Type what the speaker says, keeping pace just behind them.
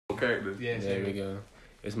Character. Yeah, There we go.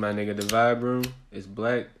 It's my nigga, the Vibe Room. It's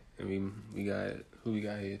Black, and we got who we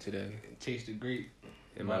got here today. Chase the Great,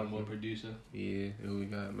 And Baltimore producer. Yeah, who we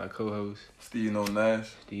got? My co-host, Steve No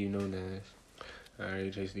Nash. Steve No Nash. All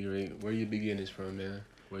right, Chase the Great. Where you beginnings from, man?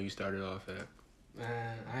 Where you started off at?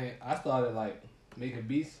 Man, I started like making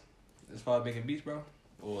beats. As far as making beats, bro,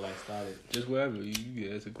 or like started. Just wherever.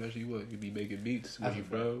 You ask a question. You what? You be making beats. Where you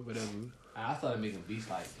from? Whatever. I started making beats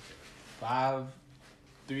like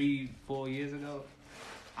 4 years ago.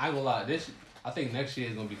 I ain't gonna lie. I think next year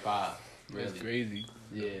is gonna be 5. Really. That's crazy.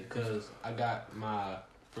 Yeah, cause I got my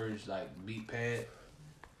first like beat pad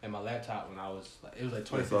and my laptop when I was like, it was like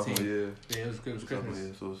 2015. Yeah, it was Christmas.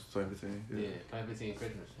 Yeah, so it's 2015. Yeah, 2015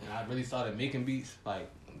 Christmas, and I really started making beats like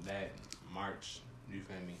that March. You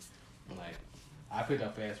feel me? Like I picked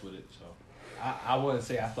up fast with it, so I wouldn't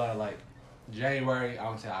say I started like January. I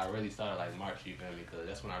would say I really started like March. You feel me? Because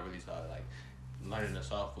that's when I really started like learning the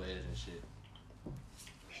softwares and shit.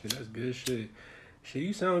 Shit, that's good shit. Shit,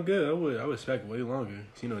 you sound good. I would expect way longer.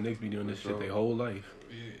 You know, niggas be doing this shit their whole life.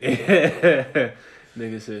 Yeah.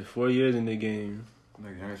 Nigga said 4 years in the game.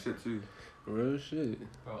 Nigga, young shit too. Real shit.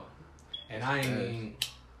 Bro. And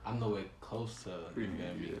I'm nowhere close to you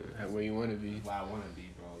feel me? Where you want to be. Where I want to be,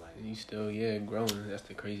 bro. Like And you still, growing. That's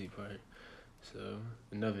the crazy part. So,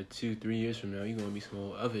 another 2-3 years from now, you going to be some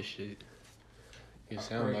old other shit. Your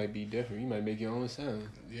sound might be different. You might make your own sound.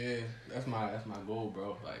 Yeah, that's my goal,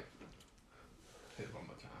 bro. Like, hit it one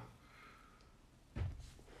more time.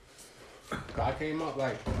 I came up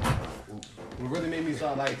like, what really made me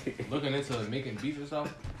start like looking into making beats and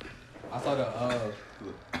stuff. I started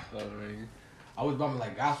I was bumping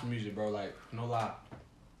like gospel music, bro. Like no lie,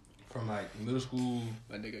 from like middle school.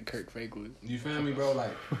 My nigga Kirk Franklin. You feel me, bro?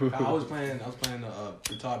 Like I was playing the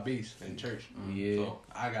guitar bass in church. Yeah. So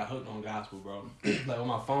I got hooked on gospel, bro. Like on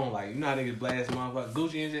my phone, like you know how niggas blast motherfucker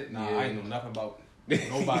Gucci and shit. Nah, I ain't know nothing about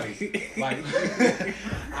nobody. Like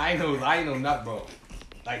I ain't know nothing, bro.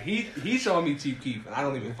 Like he showing me Chief Keef, and I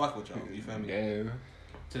don't even fuck with y'all. You feel me? Damn.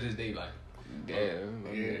 To this day, like.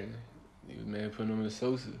 Damn. Man putting him in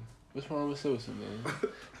Sosa. What's wrong with Sosa, man?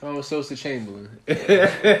 What's wrong with Sosa Chamberlain? Man,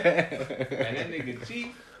 that nigga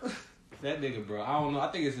Chief. That nigga, bro. I don't know. I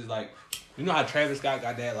think it's just like, you know how Travis Scott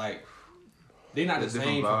got that, like, they not the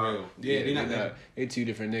same for real. Yeah, they not that. They two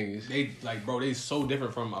different niggas. They, like, bro, they so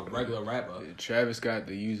different from a regular rapper. Travis Scott,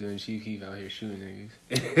 the user, and Chief Keef out here shooting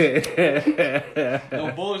niggas.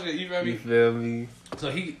 No bullshit, you feel me? You feel me? So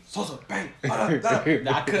Sosa, bang, I couldn't,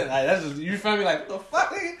 like, that's just, you feel me? Like, what the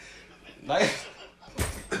fuck, nigga? Like,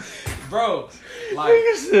 bro, like.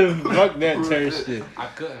 Nigga said, fuck that church shit. I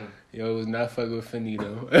couldn't. Yo, it was not fucking with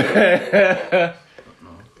Finito.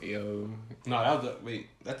 Yo. No,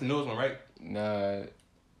 that's the newest one, right? Nah.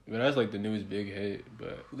 But that's like the newest big hit,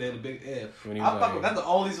 but... They had a big F. When he I was fuck with, that's the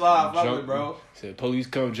only song I fuck with, bro. Said, police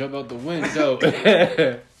come jump out the window.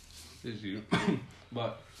 It's you.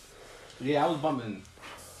 But, yeah, I was bumping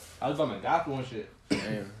gospel and shit.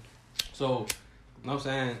 Damn. So, you know what I'm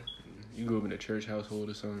saying? You grew up in a church household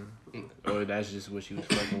or something? Or that's just what you was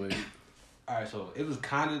fucking with? Alright, so it was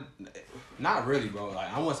kind of, not really, bro.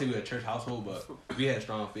 Like, I don't want to say we were a church household, but we had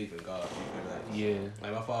strong faith in God. You feel me? Like, Yeah.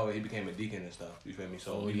 Like, my father, he became a deacon and stuff. You feel me?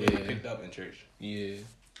 So, we yeah. picked up in church. Yeah.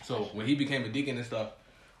 So, when he became a deacon and stuff,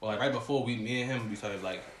 well, like, right before me and him, we started,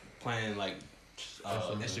 like, playing, like,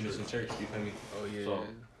 instruments in church. You feel me? Oh, yeah. So,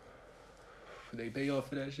 they pay y'all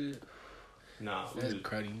for that shit? Nah, That's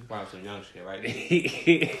cruddy. Around some young shit, right?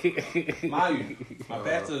 Mind you, my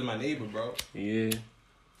pastor is my neighbor, bro. Yeah.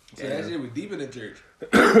 So that shit was deep in the church.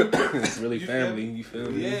 It's really family, you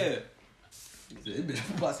feel me? Yeah. This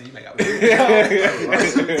bitch pussy, you make out. You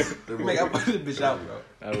make out put this bitch out, bro.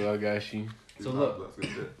 I got you. So look.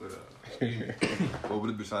 What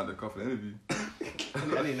would this bitch sign the cuff for the interview?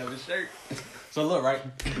 I need another shirt. So look, right?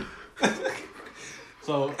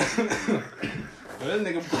 So this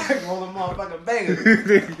nigga Black rolling motherfucking bangers.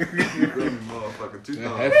 Motherfucking 2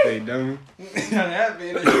 Hefe, dummy.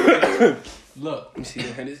 Look. Let me see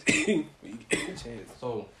how this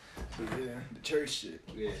So yeah, the church shit.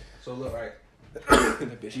 Yeah. So look, right.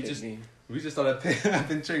 That bitch hit me. We just started picking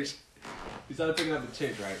up in church. We started picking up in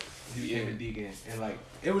church, right? He became a deacon, and like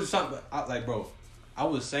it was something. Like, bro, I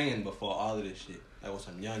was singing before all of this shit. Like with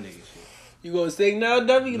some young nigga shit. You gonna sing now,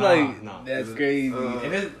 dummy? Nah. That's crazy.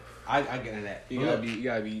 And then I get in that. You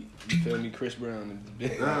gotta be. You feel me, Chris Brown?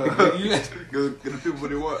 Get the people what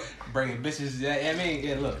they want. Bringing bitches. Yeah, I mean,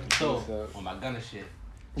 yeah. Look, so on my gunner shit.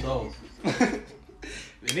 So.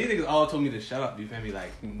 And these niggas all told me to shut up, you feel me?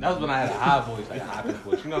 Like, that was when I had a high voice, like a high pitched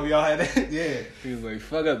voice. You know, we all had that? Yeah. He was like,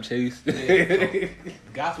 fuck up, Chase. Yeah, so,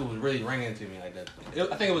 gospel was really ringing to me like that.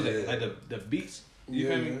 I think it was like the beats You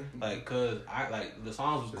Yeah, feel me? yeah. Like, cause I like the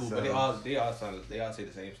songs was cool, but they all say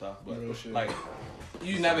the same stuff. But Real shit. like,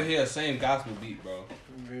 you never hear the same gospel beat, bro.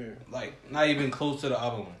 Yeah. Like, not even close to the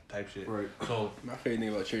other one type shit. Right. So My favorite thing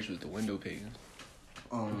about church was the window paintings.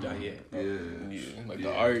 yeah, Like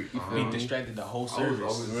the art. You feel he me? distracted the whole I was service.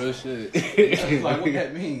 always- Real shit. It's like, what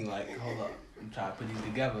that mean? Like, hold up, I'm trying to put these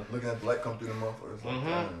together. Looking at the light come through the motherfuckers.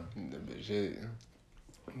 Like, Mhm. That bitch shit.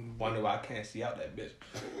 Wonder why I can't see out that bitch.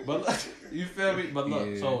 But look, you feel me? But look,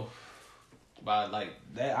 Yeah. so by like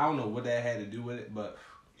that, I don't know what that had to do with it, but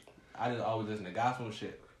I just always listen to gospel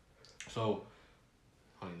shit. So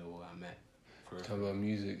I don't even know where I'm at. Talk about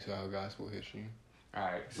music, so how gospel hits you. All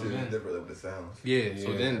right, so Shit is then different with the sounds. yeah,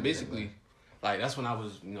 so Yeah. then basically, like that's when I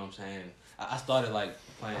was, you know what I'm saying. I started like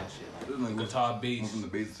playing shit, It was like like guitar, Went bass, from the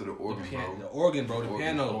bass to the organ, the bro. organ, bro, the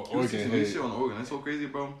piano. He was teaching me Organ. shit on the organ. It's so crazy,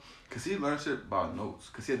 bro. Cause he learned shit by notes.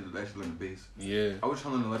 Cause he had to actually learn the bass. Yeah. I was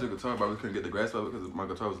trying to learn electric guitar, but we couldn't get the grasp of it because my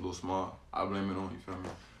guitar was a little small. I blame it on, you feel me?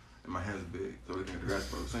 And my hands big, so we couldn't get the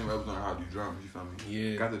grasp of it. Same way I was learning how to do drums, you feel me?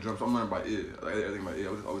 Yeah. Got the drums, so I'm learning by ear. Like everything by ear.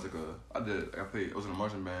 I was just always like I was in a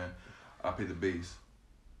marching band. I played the bass.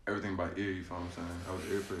 Everything by ear, you feel what I'm saying? I was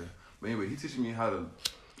an ear player. But anyway, he teaching me how to.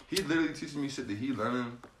 He literally teaching me shit that he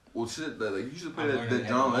learning. Well, shit that like you should play I'm that learning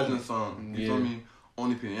John at the Legend moment. song. You Yeah. feel me? On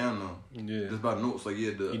the piano. Yeah. Just by notes, like He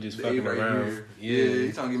the just A fucking right around. here. Yeah.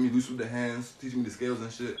 He trying to get me loose with the hands, teaching me the scales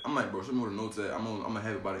and shit. I'm like, bro, show me where the notes at. I'm gonna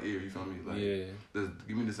have it by the ear. You feel me? Like, Yeah. just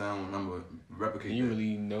give me the sound and I'm gonna replicate. And you that.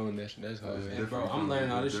 really knowing that's hard. It's And bro, different, I'm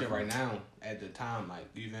learning all this it's shit right different. now at the time, like,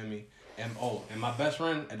 you feel me? And my best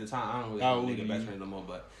friend at the time, I don't really How have a old nigga are best you? friend no more,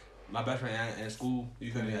 but my best friend in school,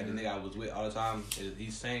 you feel me? Like the nigga I was with all the time, he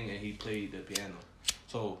sang and he played the piano.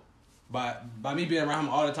 So by me being around him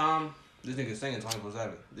all the time, this nigga singing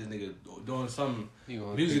 24/7. This nigga doing something You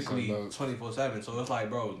gonna musically think something 24/7. So it's like,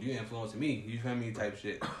 bro, you influencing me. You feel me? Type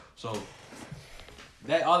shit. So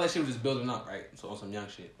that all that shit was just building up, right? So on some young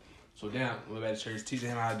shit. So then I went back to church, teaching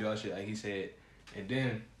him how to do all that shit, like he said. And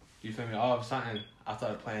then, you feel me? All of a sudden, I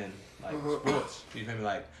started playing like sports. You feel me?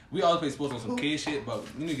 Like we always play sports on some kid shit, but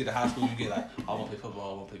when you get to high school, you get like, I want to play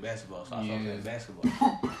football, I want to play basketball. So I started playing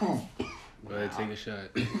basketball. Go ahead, take a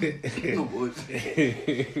shot. No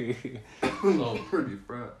bullshit. So Pretty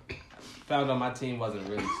fried. found out my team wasn't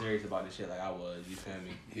really serious about this shit like I was. You feel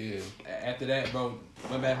me? Yeah. After that, bro,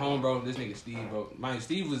 went back home, bro. This nigga Steve, bro. Mind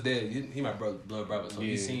Steve was there. He my blood brother, so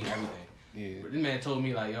he Yeah. seen everything. Yeah. But this man told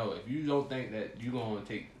me like, yo, if you don't think that you gonna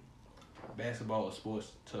take basketball or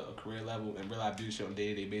sports to a career level and realize do this shit on a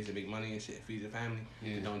day-to-day basis and make money and shit, feed your family,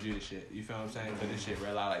 Yeah. then don't do this shit. You feel what I'm saying? Cause this shit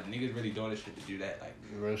real out. Like niggas really doing this shit to do that. Like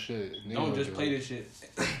Real shit. Nigga don't just do play it. this shit.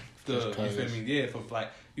 Just You feel cause. me? Yeah, for like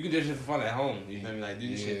you can do this shit for fun at home. You feel me? Like do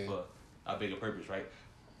this shit Yeah. for a bigger purpose, right?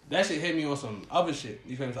 That shit hit me on some other shit.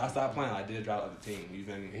 You feel me? So I stopped playing. I did drop out the team. You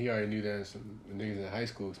feel me? He already knew that in some niggas in high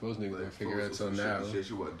school. Most niggas don't figure out till now. Shit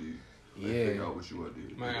you what do. Yeah. Figure out what you what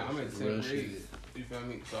do. Man, I'm in 10th Real grade. shit. You feel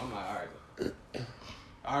me? So I'm like,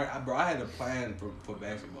 all right, bro. I had a plan for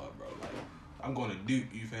basketball, bro. Like, I'm going to Duke.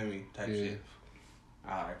 You feel me? Type Yeah. shit.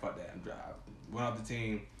 All right, fuck that. I went off the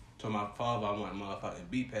team. Told my father I want a motherfucking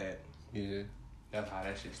B-pad. Yeah. That's how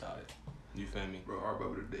that shit started. You feel me? Bro, our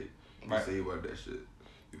brother today. He Right. say he wanted that shit.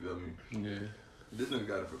 You feel me? Yeah. This nigga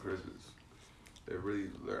got it for Christmas. They really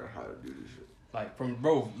learn how to do this shit. Like from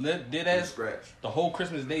bro, did From that scratch. the whole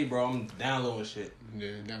Christmas day, bro. I'm downloading shit.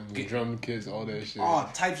 Yeah. Down with Get- drum kits, all that shit. All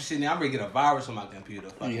types of shit. Now I'm ready to get a virus on my computer.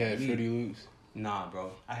 You Fucking had me. Fruity Loops. Nah,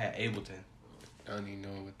 bro. I had Ableton. I don't even know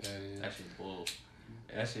what that is. That shit bull.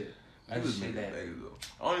 That shit. He That was shit making that. bangers though.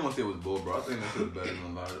 I don't even want to say it was bull, bro. I think that shit was better than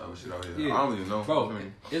a lot of other shit out here. Yeah. I don't even know. Bro, You feel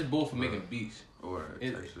me? it's bull for Bruh. making beats. Alright,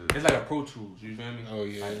 It, type shit. it's like a Pro Tools, you feel me? Oh,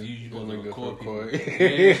 yeah. Like you It's supposed to like good for record people.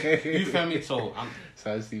 record. Yeah, you feel me? So I'm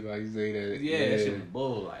So I see why you say that. yeah, that shit was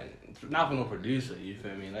bull. Like not for no producer, you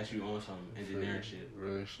feel me? Unless you on some engineering shit.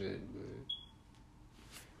 Real shit, but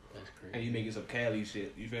that's crazy. And you making some Cali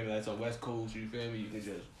shit, you feel me? Like some West Coast, you feel me? You can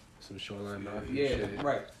just Some Shoreline Mafia yeah, shit.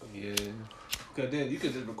 right. Yeah. Cause then you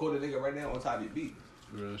could just record a nigga right now on top of your beat.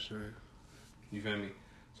 Real shit. You feel me?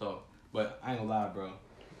 So, but I ain't gonna lie, bro.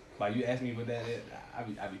 Like you ask me what that is, I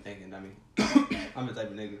be thinking. I mean, I'm the type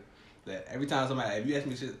of nigga that every time somebody, if you ask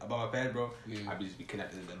me shit about my past, bro, Yeah. I be just be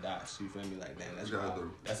connecting the dots. You feel me? Like, damn, that's Yeah, why.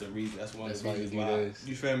 bro. That's a reason. That's one That's of the why you reasons do why. this.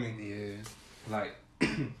 You feel me? Yeah. Like,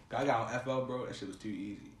 I got on FL, bro. That shit was too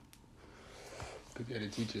easy. Cause you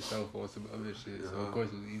had to teach yourself on some other shit, so Yeah. of course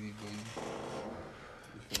it was easy for you.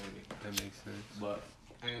 You feel me? That makes sense. But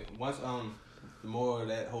and once the more of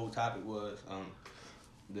that whole topic was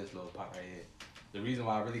this little part right here. The reason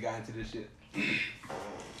why I really got into this shit,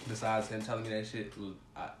 besides him telling me that shit, was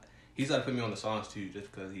he started putting me on the songs too,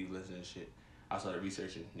 just because he was listening to shit. I started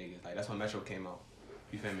researching niggas. Like that's when Metro came out.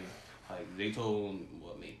 You feel me? Like they told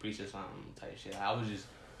what made preach or something type shit. I was just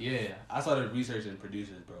I started researching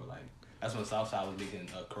producers, bro. Like that's when Southside was making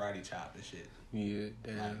a karate chop and shit. Yeah,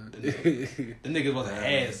 damn. Like, the niggas wasn't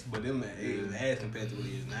ass, but them it was ass compared to what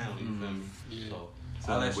he is now. You feel me? Yeah.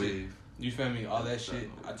 So all that shit. You feel me? All that shit.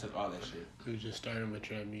 I took all that shit. It was just starting with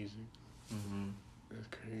trap music. Mm-hmm. That's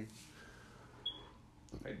crazy.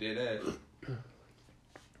 I did that.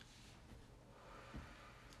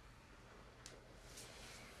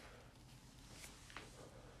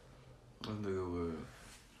 This nigga would,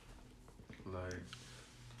 like,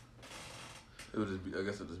 it would just be, I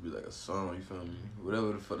guess it would just be like a song, you feel me?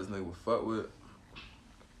 Whatever the fuck this nigga would fuck with,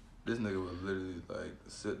 this nigga would literally, like,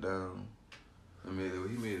 sit down and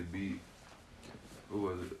he made a beat.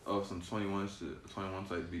 What was it? Off some 21 shit, 21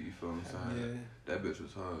 type beat, you feel me? Yeah. That bitch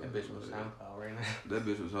was hard. That bitch was SoundCloud right now. That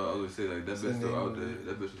bitch was hard. I would say, like, that bitch still out there.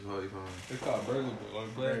 That bitch was hard, you feel me? It's called Burger Boy. Want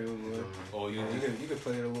to play? Burger Boy. Oh, you can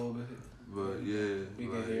play it a little bit. But yeah, We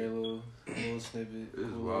like, can hear a little snippet. it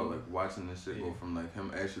was wild, like watching this shit go from like him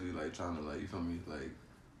actually like trying to like, you feel me, like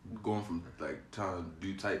going from like trying to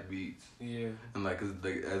do type beats. Yeah. And like, cause I'm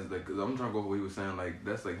trying to go for what he was saying, like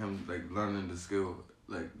that's like him like learning the skill,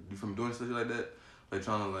 like you from doing stuff like that, like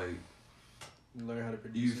trying to like learn how to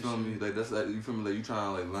produce. you feel me, like that's like you feel me, like you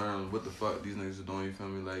trying to like learn what the fuck these niggas are doing. You feel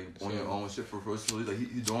me, like on your own shit for first. So like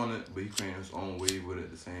he's doing it, but he creating his own wave with it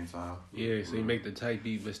at the same time. Yeah, so he make the type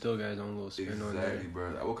beat, but still got his own little spin on that. Exactly,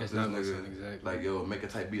 bro. I woke up to this nigga like, yo, make a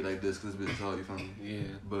type beat like this, cause this bitch is hard. You feel me? Yeah.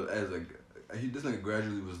 But as like this nigga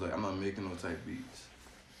gradually was like, I'm not making no type beats.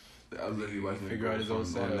 Like, I was literally watching figure out his own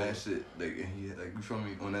style on that shit, like, and he like, you feel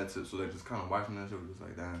me, on that tip. So like just kind of watching that shit was just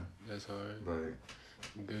like, damn. That's hard. Like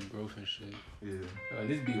good growth and shit. Yeah.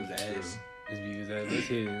 This beat was ass. This beat was ass. Let's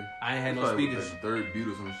hear it. I ain't had no Probably speakers. like the third beat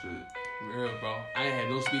or some shit. Real, bro. I ain't had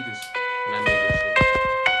no speakers when I made this shit.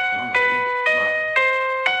 I'm like,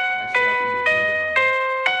 That shit out the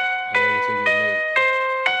I know it took you a minute.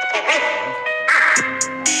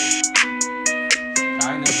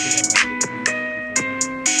 I ain't never did that.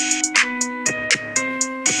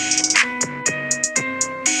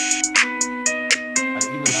 Like,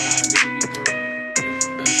 even learning how to make a beat, bro.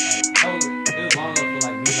 It was long enough for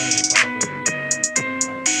like me learning software.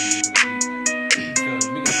 Because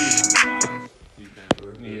making beats is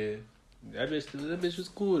Yeah. That bitch was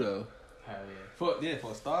cool though. Hell yeah.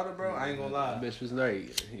 For a starter, bro, I ain't gonna lie. That bitch was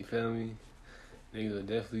right. You feel me? Niggas are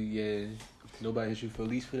definitely, nobody hit you for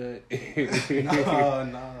least for that.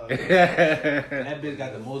 No. That bitch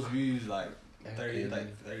got the most views, like 30,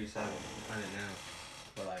 like 37, 100 now.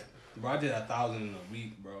 But like, bro, I did 1,000 in a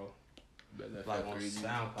week, bro. That's Like on crazy.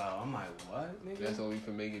 SoundCloud. I'm like, what, nigga? That's only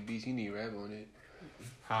for making beats. You need rap on it.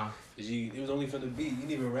 Huh? It was only for the beat. You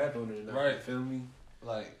need to rap on it. Right. You feel me?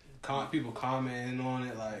 Like, people commenting on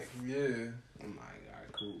it, like, Yeah. I'm like,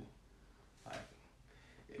 alright, cool. Like,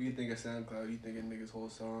 When you think of SoundCloud, you think of niggas' whole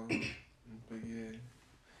song. But yeah,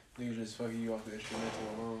 niggas just fucking you off the instrumental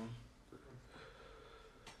alone.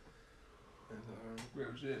 real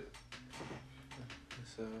shit.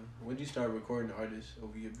 So, when did you start recording artists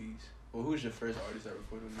over your beats? Well, who was your first artist that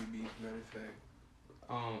recorded on your beats, matter of fact?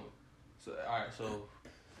 So, alright, so,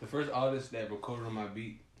 the first artist that recorded on my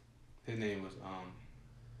beat, his name was,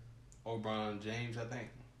 O'Brien James, I think.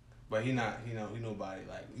 But he nobody,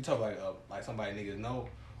 like, you talk like somebody niggas know.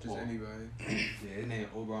 Just anybody. Yeah, his name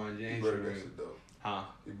O'Brien He James. burned that shit though. Huh?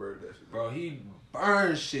 He burned that shit. Bro, he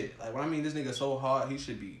burns shit. Like, when I mean this nigga so hard, he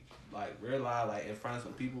should be, like, real live, like, in front of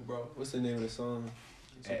some people, bro. What's the name of the song?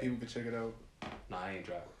 So people can check it out. Nah, I ain't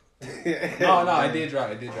dropped. No, it did drop.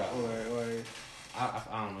 It did drop. Alright.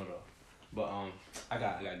 I don't know, though. But, I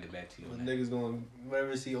gotta get back to you on that. Niggas gonna,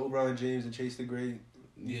 whenever see O'Brien James and Chase the Great,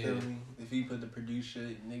 you Yeah. feel me? If he put the produce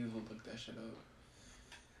shit, niggas will look that shit up.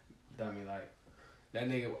 I mean, like, that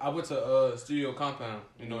nigga, I went to Studio Compound,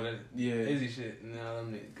 you know, that Yeah. Izzy shit, you know,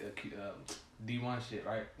 them D1 shit,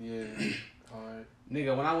 right? Yeah. Alright.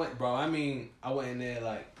 Nigga, when I went, bro, I mean, I went in there,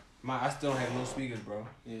 like, I still don't have no speakers, bro.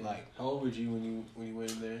 Yeah. Like, how old were you when you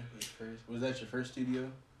went in there? Your first? Was that your first studio?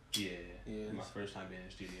 yeah. Yeah. My first time being in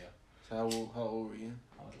the studio. So how old were you?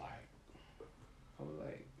 I was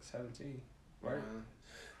like 17, right?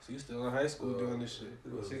 So you still in high school doing this shit?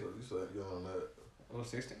 You said young on that. I was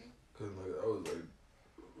 16. Cause like I was like,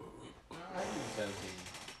 I was 17.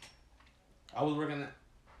 I was working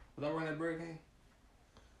at Burger King?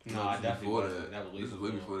 No, I definitely before wasn't. that. That was This is way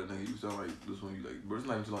before that. Nigga, you sound like this one. You like, bro. It's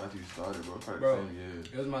not even too long after you started, bro. Probably Bro, the same year.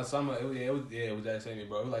 It was my summer. It was that same year,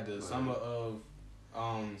 bro. It was like the summer of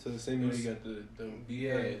So the same year you got the beat.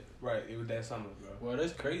 yeah, right. It was that summer, bro. Well,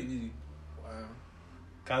 that's crazy. Wow.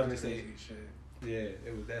 College say Crazy shit. yeah,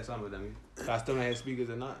 it was that summer. I mean, I still don't have speakers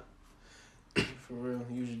or not. For real,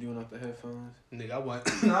 you usually doing off the headphones. Nigga, I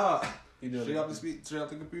went nah. You doing Straight off the speak, straight off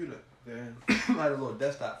the computer. Damn. I had a little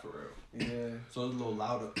desktop for real. Yeah. So it was a little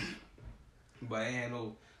louder. But I ain't had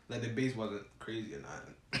no, like the bass wasn't crazy or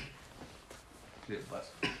nothing. Shit,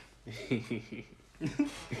 bust.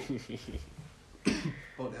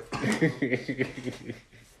 Hold that phone.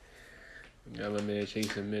 Got my man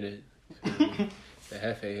Chase a minute. The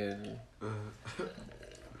Hefe had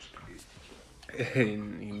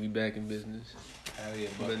and he be back in business. Hell yeah,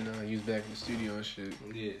 But no, he was back in the studio and shit.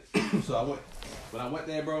 Yeah. So when I went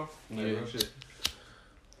there, bro, like, Yeah. real shit.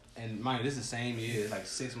 And mind you, this is the same year, it's like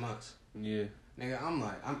 6 months. Yeah. Nigga,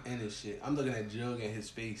 I'm in this shit. I'm looking at Jug in his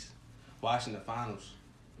face, watching the finals.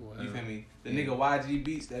 Wow. You feel me? The nigga YG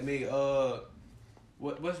Beats that made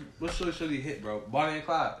what should he hit, bro? Bonnie and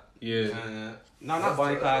Clyde. Yeah. No, not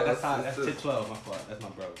Bonnie and Clyde. That's that's Tip 12. My fault. That's my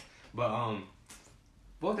brother. But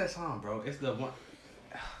what's that song, bro? It's the one.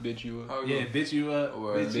 Bitch you up. Yeah, bitch you up,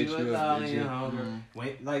 Or bitch you up, bitch bitch you you up. hunger.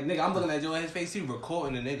 Like nigga, I'm looking at Joe in his face. He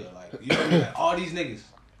recording the nigga. Like you feel me? Like all these niggas.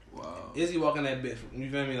 Wow. Izzy walking that bitch. You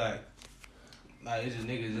feel me? Like it's just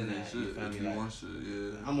niggas in that. Shit, You feel if me? you Like want shit,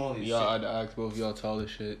 yeah. I'm only Y'all, I'd ask both y'all tall as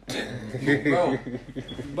shit. bro.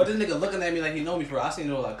 But this nigga looking at me like he know me for. I seen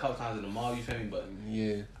him like a couple times in the mall. You feel me? But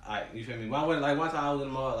Yeah. you feel me? When I went like one time I was in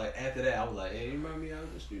the mall. Like after that, I was like, hey, you remember me? I was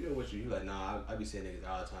in the studio with you. You like, nah, I be seeing niggas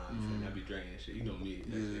all the time. You feel me? I be drinking and shit. You know me.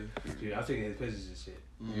 That shit. Yeah, I'm taking his pictures and shit.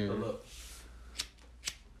 Yeah. But look,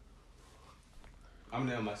 I'm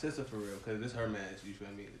there with my sister for real, cause this her man's. You feel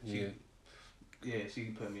me? She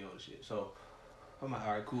put me on the shit. So I'm like,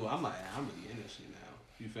 all right, cool. I'm like, I'm really in this shit now.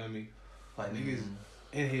 You feel me? Like niggas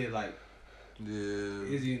in here, like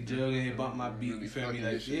Yeah. Izzy and Jug in here bump my beat. Really You feel me? fucking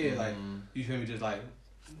Like this shit. like you feel me? Just like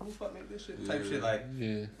who the fuck make this shit type Yeah. shit. Like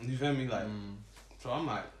Yeah. you feel me? Like so I'm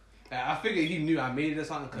like, I figured he knew I made it or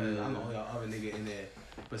something, cause I'm the only other nigga in there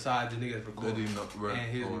besides the niggas recording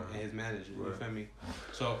and his manager. You feel me?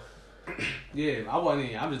 So yeah, I wasn't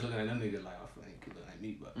in. I'm just looking at them niggas like, I ain't looking at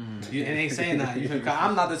me, but and they ain't saying nothing. You feel me? Cause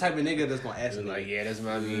I'm not the type of nigga that's gonna ask a Like, nigga. yeah, that's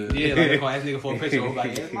my beat. Yeah, like gonna ask nigga for a picture. Or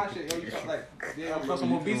like, yeah, it's my shit. Yo, you got like, yeah, I'm some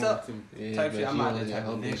more beats up. Yeah, Type but shit. I'm you not on that that type of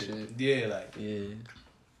humble nigga. shit. Yeah, like, Yeah.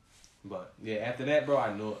 but yeah, after that, bro,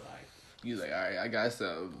 I know it. Like, You like, alright, I got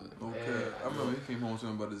something. Okay. Yeah. I remember he came home to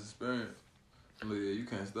him about his experience. I'm like, yeah, you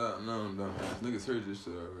can't stop. No, niggas heard this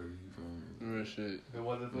shit already. You feel me? Real shit. if it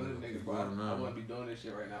wasn't for this nigga, bro, I wouldn't be doing this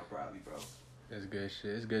shit right now, probably, bro. That's good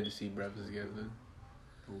shit. It's good to see brothers together.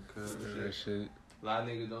 Okay. Real shit. A lot of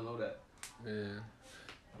niggas don't know that. Yeah.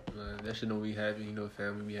 That shit don't be happy, you know,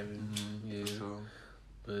 family be having. Yeah. So,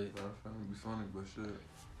 But family be funny, but shit.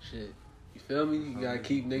 shit. You feel me? You gotta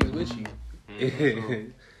keep niggas with you.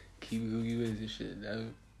 Mhm. Keep who you is and shit.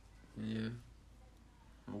 Yeah.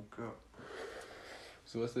 Okay.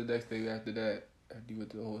 So what's the next thing after that? After you went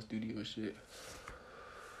to the whole studio shit.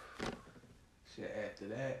 Shit, after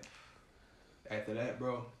that,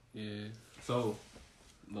 bro. Yeah. So,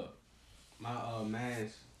 look, my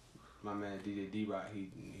man DJ D-Rock, he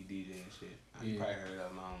DJ and shit. You probably heard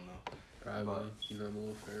of him, I don't know. Probably. You know, I'm a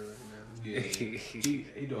little fair right now. Yeah,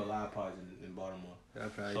 he do a lot of parties in Baltimore. I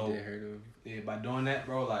probably did heard of him. Yeah, by doing that,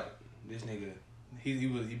 bro, like this nigga, he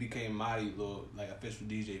became mighty little like official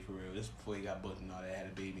DJ for real. This before he got booked and all that, had a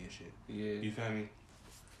baby and shit. Yeah. You feel me?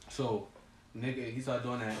 So, nigga, he started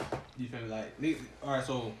doing that. You feel me? Like, nigga, all right.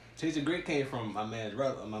 So, Chase the Great came from my man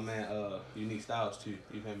Unique Styles too.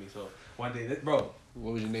 You feel me? So one day, bro,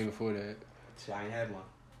 What was your name before that? shit, I ain't had one.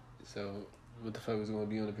 So, what the fuck was gonna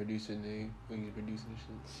be on the producer name when you producing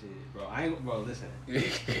this Shit, bro, I ain't, bro. Listen,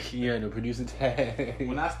 shit? You ain't no producer tag.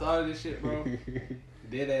 when I started this shit, bro,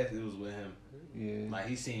 dead ass, it was with him. Yeah. Like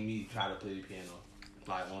he seen me try to play the piano,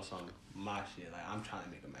 like on some my shit. Like I'm trying to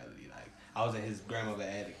make a melody. Like I was in his grandmother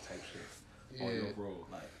attic type shit on your road.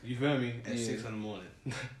 Like you feel me? At 6 in the morning,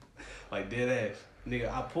 like dead ass,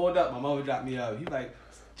 nigga. I pulled up. My mother dropped me out. He like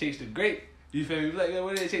Chase the Great. You feel me? He like, yo,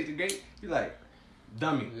 what is Chase the Great? He like,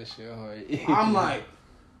 dummy. That shit hard. I'm like,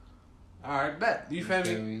 all right, bet. You feel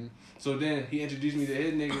me? So then he introduced me to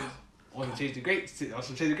his niggas on some Chase the Great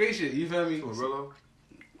shit. You feel me? So, Rello?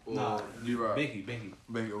 Nah, D-Rock? Binky.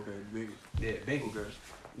 Binky, okay. Binky. Yeah, Binky. Okay.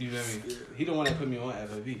 You feel me? He the one that put me on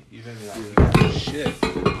FFV. You feel me? Like, Shit.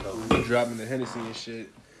 You dropping the Hennessy and shit.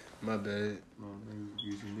 My bad. No,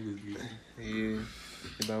 niggas get Yeah.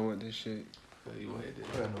 If I want this shit. you go ahead,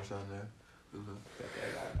 I got no shot there.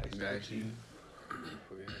 Got you.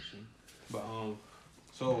 But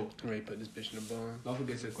so Ready to put this bitch in the barn? don't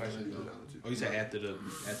forget your question. Oh, you said after the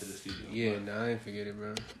studio. Yeah, nah, I ain't forget it,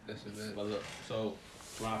 bro. That's a bet. But look, so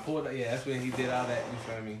when I pulled up, yeah, that's when he did all that. You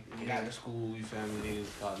feel me? Got to school. You feel me?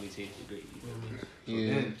 Niggas called me Chase the Great. You feel me? So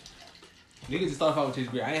Yeah. then Niggas just started with Chase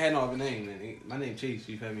Greer. I ain't had no other name, man. My name Chase,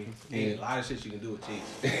 you feel me? Ain't a lot of shit you can do with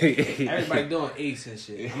Chase. Everybody doing Ace and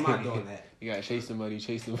shit. I'm not doing that. You gotta chase somebody,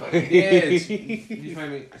 chase somebody. Yeah, you feel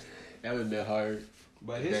me? That would've been hard.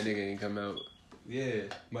 But that nigga ain't come out. Yeah,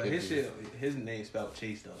 but his name spelled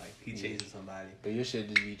Chase though. Like he chasing somebody. But your shit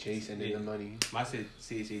just be chasing in the money. My shit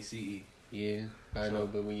CHACE. Yeah, I know,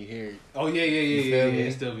 but when you hear it, oh yeah,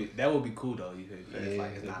 it still be that would be cool though. You feel me? Yeah, it's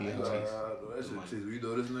like it's not like That Chase. shit Chase. You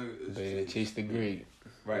know this nigga. but yeah, Chase the Great.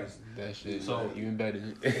 Right. That shit. So even better.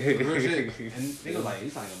 real shit. And niggas like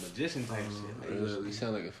he's like a magician type shit. Like, You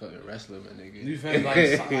sound like a fucking wrestler, my nigga. you feel me? Like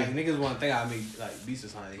niggas want to think I make like beats or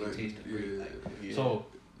something. They can Chase the Great. Like, so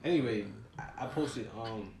anyway, I posted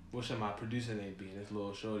what should my producer name be? And this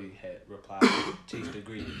little shorty had replied Chase the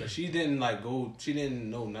Great, but she didn't like go. She didn't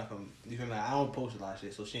know nothing. You feel me? Like, I don't post a lot of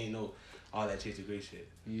shit, so she ain't know all that Chase the Great shit.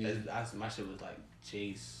 Yeah. My shit was like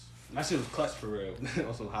Chase. My shit was clutch for real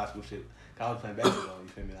on some high school shit. I was playing basketball. You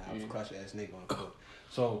feel me? Like, I was a clutch ass nigga on the court.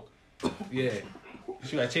 So yeah,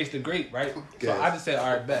 she like Chase the Great, right? So I just said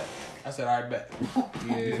all right, bet. I said all right, bet.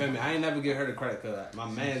 Yeah. You feel me? I ain't never give her the credit because my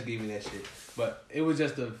mans gave me that shit. But it was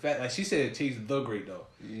just the fact, like she said, Chase the Great though.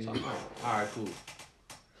 Yeah. So I'm like, all right, cool.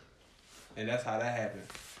 And that's how that happened.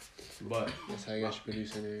 But That's how you got your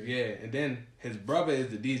producer there. yeah, and then his brother is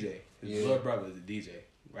the DJ. His little brother is the DJ,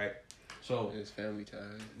 right? So It's family ties.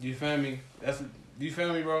 you feel me? You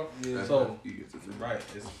feel me, bro? Yeah. So right,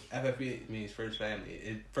 it's FFE means first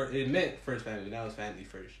family. It meant first family, but now it's family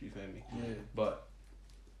first. You feel me? Yeah. But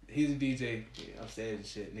he's a DJ upstairs and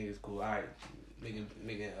shit. Niggas cool. All right, making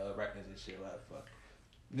records and shit. What the fuck?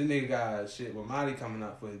 Then nigga got shit with Monty coming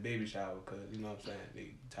up for his baby shower because you know what I'm saying.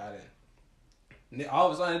 Nigga tied in. All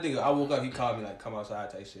of a sudden, nigga, I woke up. He called me like, come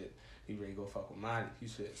outside type shit. He ready to go fuck with Monty. He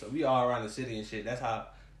said. So we all around the city and shit. That's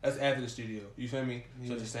after the studio. You feel me? Yeah.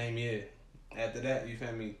 So the same year. After that, you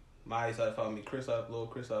feel me? Miley started fucking me. Little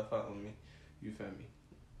Chris started fucking with me. You feel me?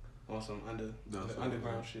 On some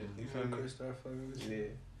underground shit. You feel me? Chris started fucking with Yeah.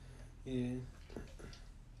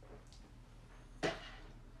 Yeah.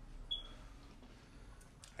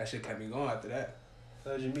 That shit kept me going after that.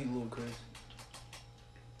 How'd you meet Lil Chris?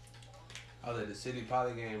 I was at the City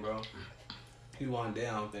Poly game, bro. He wasn't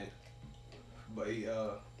there, I don't think. But he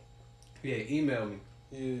had emailed me.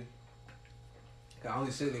 Yeah. I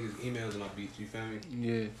only send niggas emails in my beats, you feel me?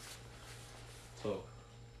 Yeah. So,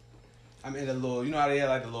 I'm in a little, you know how they had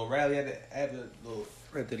like the little rally at the little...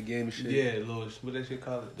 Right to the game and shit. Yeah, little, what that shit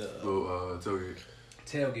called it? The little tailgate.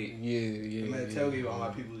 Tailgate. Yeah. I'm at a tailgate with all my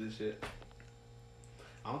people and shit.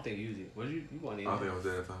 I don't think you was it. Was you? You wasn't I even don't think there. I was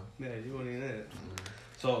there that time. Yeah, you wasn't even there.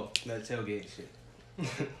 So, that tailgate and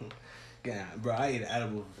shit. Yeah, bro, I ate an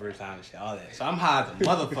edible for the first time and shit, all that. So I'm high as a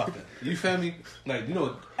motherfucker. You feel me? Like, you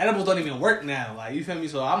know, edibles don't even work now. Like, you feel me?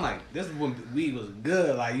 So I'm like, this is when weed was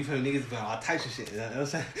good. Like, you feel me? Niggas doing all types of shit. You know what I'm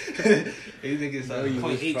saying? These niggas No, you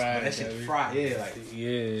was 0.8, but fried, that shit baby. fried. Yeah, like.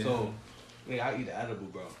 Yeah. So, nigga, I eat the edible,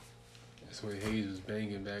 bro. That's when Hayes was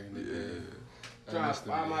banging back in the day. I Trying miss to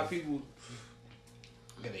them find my days. people.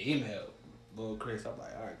 Get an email, Lil Chris. I'm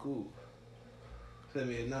like, all right, cool. Send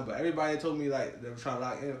me a number. Everybody told me like they were trying to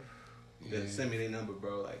lock in. Yeah. Send me their number,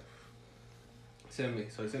 bro. Like, send me.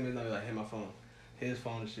 So he sent me his number. Like, hit my phone, his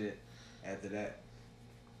phone and shit. After that,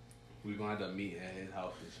 we gonna end up meeting at his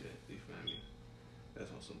house and shit. You feel me?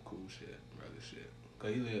 That's on some cool shit, regular shit.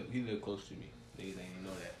 Cause he live close to me. Niggas ain't even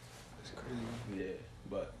know that. That's crazy. Yeah,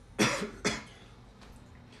 but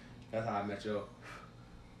that's how I met yo.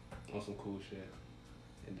 On some cool shit.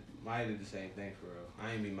 And Maya did the same thing for real.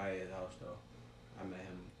 I ain't meet Maya at his house though. I met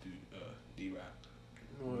him through D-Rap.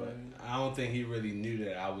 But I don't think he really knew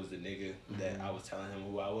that I was the nigga that I was telling him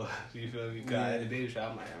who I was. You feel me? Cause I had the baby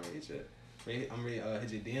shop. I'm like, I'm ready to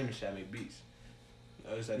hit your DM and shit. I make beats.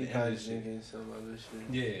 It's at He the end probably of the shit. thinking some other shit.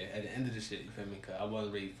 Yeah, at the end of the shit, you feel me? Cause I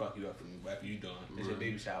wasn't ready to fuck you up after you done. It's your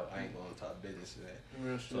baby shower. I ain't going to talk business today.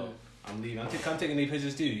 Real shit. So I'm leaving. I'm taking these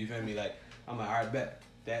pictures too. You feel me? Like I'm like, all right, bet.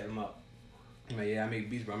 Dad him up. I'm like, yeah, I make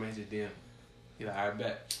beats, bro. I'm gonna hit your DM. He like, all right,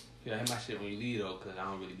 bet. He like, hit my shit when you leave though, cause I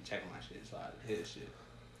don't really be checking my shit, so I hit his shit.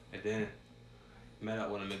 And then met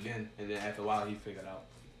up with him again, and then after a while he figured out.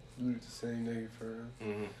 You was the same nigga for him.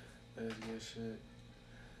 Mm-hmm. That's good shit.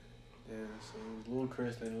 Yeah, so it was Lil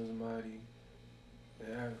Chris, then it was Marty.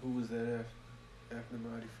 Yeah, who was that after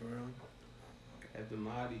Marty for him? After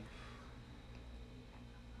Marty,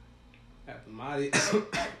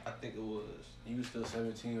 I think it was. You was still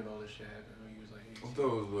 17 when all this shit happened. When you was like 18. I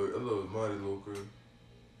thought it was Marty Lil Chris.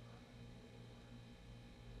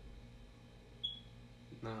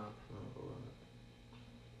 Nah,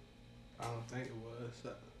 I don't think it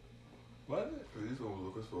was. Was it? He's gonna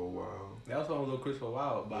look us for a while. That was on Lil Chris for a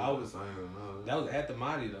while, but Yeah, I was. I ain't gonna know. That was after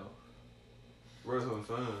Marty though. Where's what I'm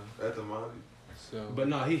saying? At the Monty. So, But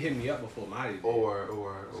no, he hit me up before Marty did. Or.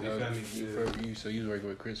 You feel me? so you was working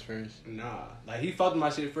with Chris first? Nah, like he fucked with my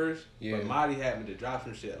shit first. Yeah. But Marty had me to drop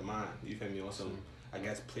some shit of mine. You feel me? On some, I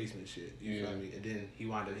guess, placement shit. You feel me? And then he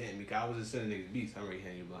wanted to hit me. Cause I was just sending niggas beats. I'm already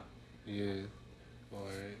hitting you blunt. Yeah.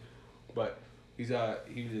 Alright. But he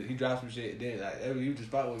dropped some shit. Then like he was just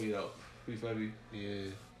fucking with me though. You feel me? Yeah.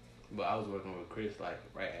 But I was working with Chris like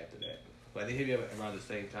right after that. But they hit me up around the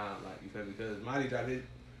same time. Like you feel me? Because Marty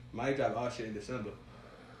dropped all shit in December.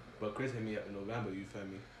 But Chris hit me up in November. You feel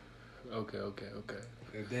me? Okay.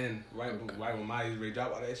 And then right when Marty was ready to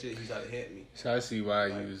drop all that shit, he started hitting me. So I see why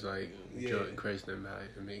Like, you was like joining Chris and Matt.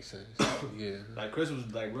 It makes sense. Yeah. Like Chris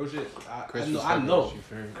was like real shit. Chris I was know. fucking with you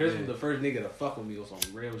first. Chris Yeah. was the first nigga to fuck with me on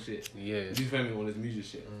some real shit. Yeah. You feel me? On his music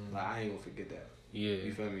shit. Like I ain't gonna forget that. Yeah.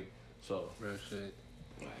 You feel me? So Real shit.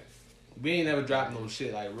 like we ain't never dropped no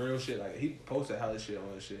shit like real shit. Like he posted hella shit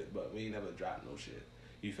on his shit, but we ain't never dropped no shit.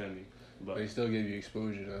 You feel me? But he still gave you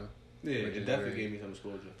exposure though. Yeah, Which it is definitely great. gave me some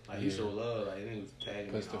exposure. Like he Yeah. showed love. Like he was tagging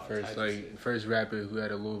Plus me. the all first types of shit. first rapper who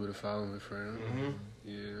had a little bit of following for him. Mhm.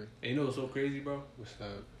 Yeah. And you know what's so crazy, bro? What's up?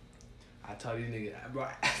 I tell these niggas, bro.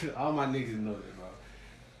 All my niggas know this, bro.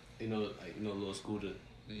 You know, little Scooter.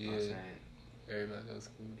 You know what I'm Yeah. saying? Everybody else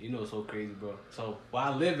cool. You know it's so crazy, bro. So where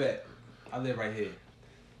I live right here.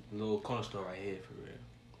 A little corner store right here for real.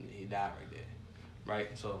 And he died right there.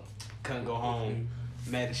 Right? So couldn't go home.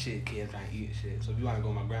 Mad as shit, kid trying to eat and shit. So we wanna go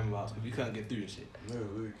to my grandma's house because we couldn't get through and shit.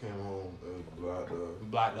 Nigga really came home blocked up.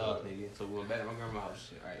 Blocked up, nigga. So we went back to my grandma's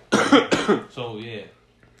house and shit, right? So yeah.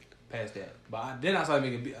 Past that. But then I started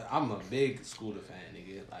making I'm a big Scooter fan,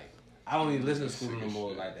 nigga. Like I don't even listen to Scooter no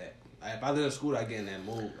more like that. Like, if I listen to Scooter, I get in that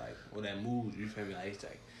mood, like, or that mood, you feel me? Like, it's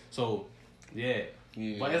like, so, yeah.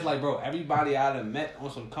 Yeah. But it's like, bro, everybody I done met on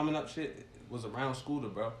some coming up shit was around Scooter,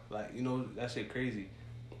 bro. Like, you know, that shit crazy.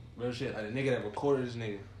 Real shit. Like, the nigga that recorded this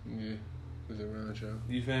nigga. Yeah. Was around you.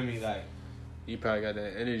 You feel me? Like, You probably got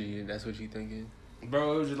that energy and that's what you thinking.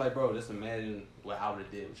 bro, it was just like, bro, just imagine what I would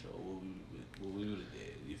have did with you, what we would have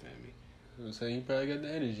did. You feel me? I'm saying you probably got the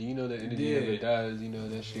energy. You know that energy Yeah. never dies. You know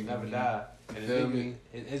that shit Never can be- died. And the Feel nigga, me?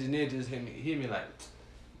 his engineer just hit me like,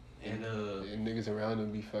 and And niggas around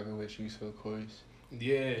them be fucking with you, so of course.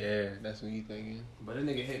 yeah. Yeah, that's what you thinking. But that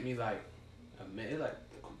nigga hit me like it like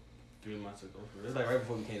 3 months ago. For real. It's like right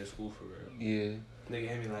before we came to school for real. Yeah. Nigga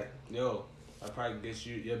hit me like, yo, I probably get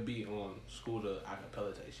you your beat on school to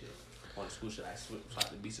acapella type shit. On the school shit, I swap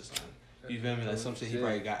the beats or something. You feel me? Like some shit he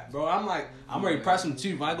probably got. Bro, I'm like, I'm ready to press him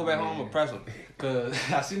too. When I go back home, I'm gonna press him. Cause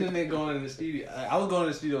I seen the nigga going in the studio. I was going to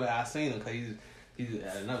the studio and I seen him cause he's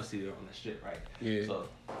at another studio on the strip, right? Yeah. So,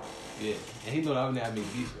 yeah. And he know that I'm there I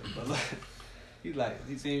make beats with. But like,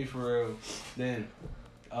 he seen me for real. Then,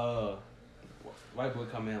 white boy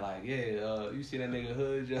come in like, yeah, you see that nigga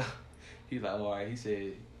Hood, yo? He's like, alright. He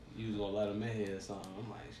said you was gonna let him in here or something. I'm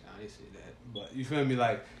like, I ain't say that. But you feel me?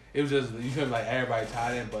 Like, it was just, you feel me? Like everybody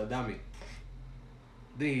tied in, but dummy.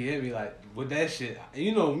 Then he hit me like with that shit. And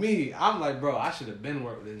you know me, I'm like, bro, I should have been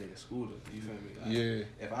worked with this nigga Scooter. You feel me? Like,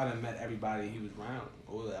 Yeah. if I done met everybody he was around,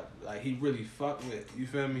 or like he really fucked with, you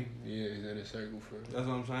feel me? Yeah, he's in a circle for That's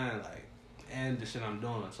what I'm saying. Like, and the shit I'm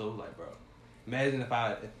doing. So like, bro, imagine if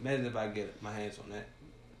I get my hands on that.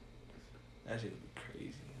 That shit would be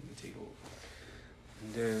crazy. Let me take over.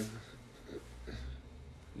 Damn.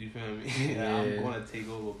 You feel me? Yeah. I'm gonna take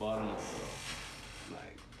over Baltimore, bro.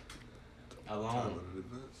 Like, alone.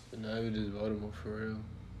 But now you just Baltimore for real.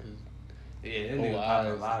 'Cause Yeah, that whole nigga popped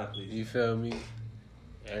a eyes, lot of places. You feel me?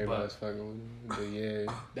 Everybody's fucking with him. But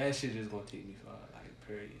yeah, That shit just gonna take me far, like,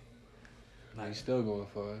 period. like, Like, still going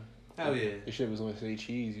far. hell yeah. This shit was gonna say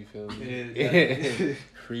cheese, you feel me? Yeah,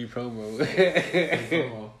 Free promo.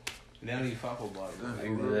 Come on. They don't even fuck with Baltimore.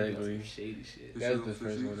 Like, bro, Exactly. some shady shit. That's the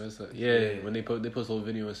first one. That's like, yeah, when they post a little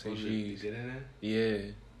video and say Oh, you cheese. get in there?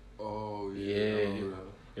 Yeah, Oh yeah. Yeah. I remember that.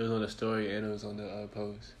 it was on the story and it was on the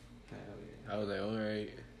post. Hell yeah. I was like, alright,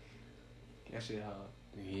 That shit hard.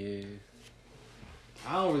 yeah.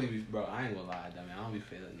 I don't really be, bro, I ain't gonna lie, I mean, I don't be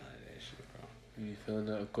feeling none of that shit, bro. You feeling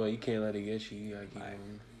that? Of course, you can't let it get you. You gotta keep Right.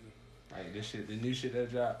 going. Like, this shit, the new shit that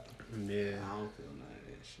dropped, Yeah. I don't feel none of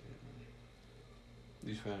that shit, man.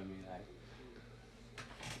 You feel me? Like,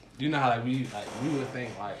 you know how, like, we would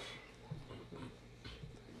think, like,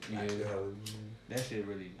 Yeah. that shit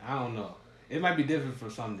really, I don't know. It might be different for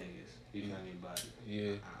some niggas, you feel me? But, Yeah. I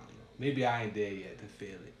don't know. Maybe I ain't there yet to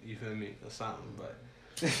feel it, you feel me? Or something, but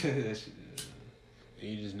that shit,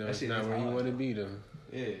 You just know That it's shit not is where you hard, want to though. be, though.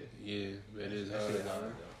 yeah. Yeah, it is That hard. shit hard,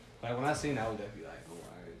 though. Like, when I seen that, I was definitely like, oh,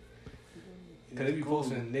 alright. Cause they be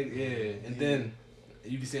posting, nigga, yeah, and then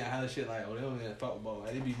you be seeing how shit like, oh, they don't even talk about,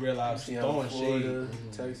 like, they be realizing throwing shade,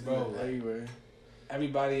 Texas, bro, like, everywhere.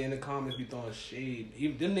 everybody in the comments be throwing shade.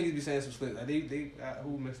 Even them niggas be saying some slick. Like they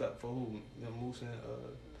who mixed up for who? Them Moose and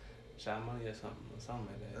Shot Money or something like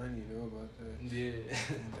I that. didn't even know about that. Yeah.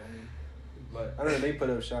 But I don't know, they put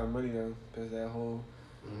up Sean Money though, because that whole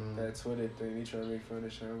that Twitter thing, they trying to make fun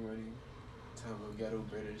of Sean Money. Talking about ghetto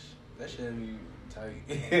British. That shit had me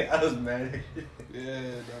tight. I was mad. yeah,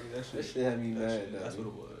 dog, That shit had me mad. That's what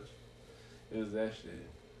it was. It was that shit.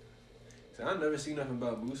 So I never seen nothing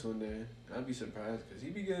about Moose on there. I'd be surprised because he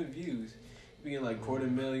be getting views. He be getting like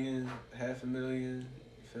 250,000, 500,000. You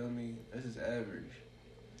feel me? That's his average.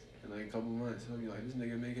 In like a couple months, he'll be like, this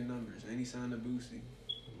nigga making numbers. And he signed a Boosie.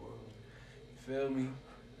 You feel me?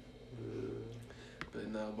 But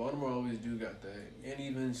nah, Baltimore always do got that. And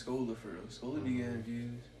even Scola for real. Scola be getting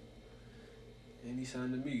views. And he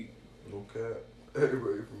signed to me. No cap.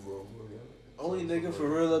 Everybody from Baltimore. Only nigga for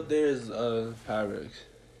real up there is Pyrex.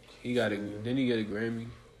 He got a didn't he get a Grammy?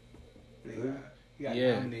 He got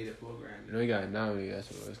Yeah. nominated for a Grammy. No, he got nominated,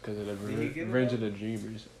 that's what it was, because of the Did he get it, Revenge though? of the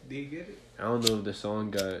Dreamers. Did he get it? I don't know if the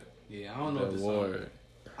song got Yeah, I don't know the if the award. song.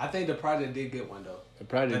 I think the project did get one though. The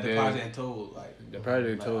project Like the did. project told like The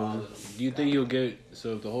project like, all told. of them. Do you think he'll get?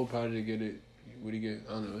 So if the whole project get it, would he get?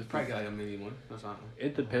 I don't know. Probably got like a million one or something.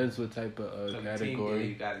 It depends what type of So the team, yeah, category.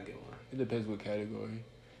 you gotta get one. It depends what category.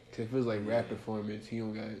 'Cause if it's like Yeah. rap performance, he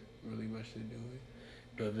don't got really much to do with.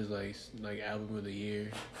 But if it's like album of the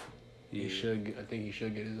year, he Yeah. should. I think he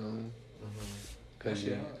should get his own. That Cause shit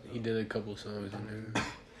he, hard, he though. did a couple songs in there.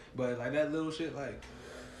 But like that little shit, like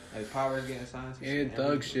Power getting signed to And every Thug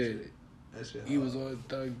little shit. That shit. He hard. was on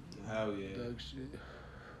Thug Hell yeah. shit.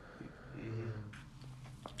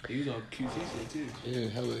 He was on QC shit too. Yeah,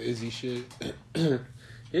 hella Izzy shit.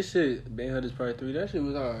 His shit, Manhunters Part 3, that shit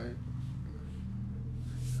was alright.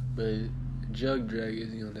 But Jug drag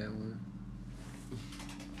Izzy on that one.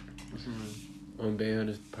 What you mean? On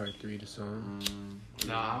Manhunters Part 3, the song.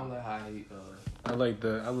 No, I don't like how he. I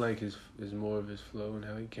like his more of his flow and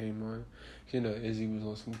how he came on. You know, Izzy was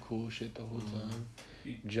on some cool shit the whole time.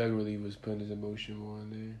 Jug really was putting his emotion more on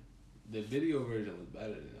there. The video version was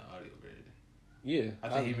better than the audio version. Yeah, I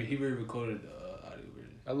think he re-recorded the audio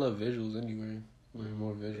version. I love visuals anyway. Way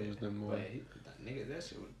more visuals than more. But nigga, that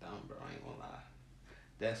shit was dumb, bro. I ain't gonna lie.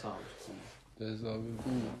 That song was cool. That's all.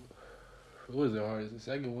 It wasn't hard as the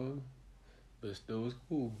second one, but still was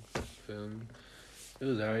cool. Feel me? It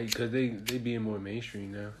was alright because they being more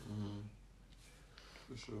mainstream now.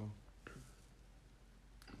 For sure.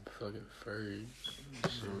 Fucking Ferg.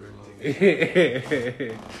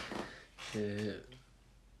 Yeah.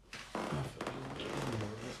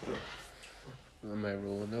 I might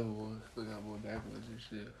roll another one. Look out more backwards and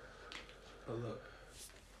shit. But look,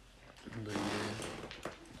 But that's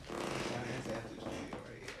after this video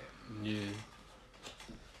right here. yeah.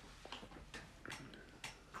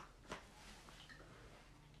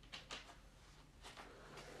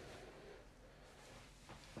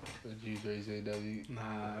 What you say, W?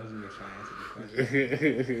 Nah, I was gonna try to answer the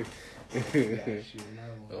question. Yeah, shoot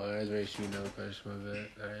another one. Oh, I was ready to shoot another question, my bad.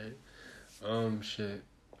 Alright. Shit.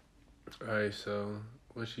 Alright, so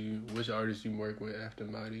which artist you work with after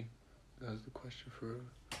Mighty? That was the question for real.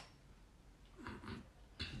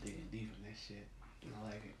 Digging deep in that shit. I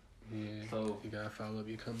like it. Yeah. So You gotta follow up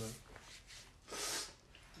your come up. I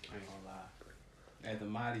ain't gonna lie. At the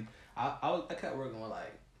Mighty, I kept working with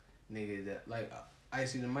like niggas that like I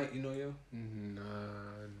see the mic, you know yo. Nah,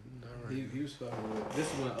 not right. He was fucking with. This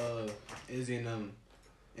is when Izzy and them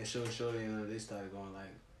and Shorty and them, they started going like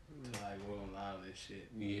to like rolling loud and shit.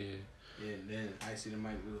 Yeah. Yeah, and then I see the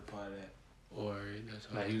mic was a part of that. Or that's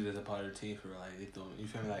how Like he was as a part of the team for like they threw him. You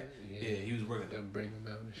feel me? Like yeah, he was working. They'll bring him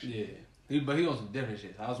out and shit. Yeah, but he on some different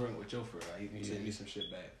shit. I was working with Joe for like he sent me some shit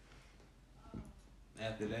back.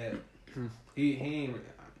 After that, he ain't.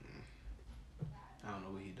 I don't know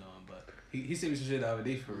what he doing, but he sent me some shit the other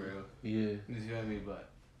day for real. Yeah. You feel me? But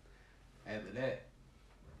after that,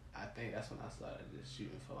 I think that's when I started just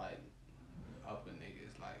shooting for like upper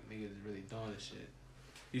niggas. Like niggas really doing this shit.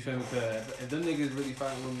 You feel me? Cause if them niggas really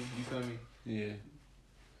fighting with me, you feel me? Yeah.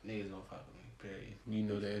 Niggas gonna fight with me. Period. You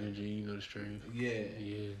know the energy, you know the strength. Yeah.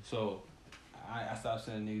 Yeah. So I stopped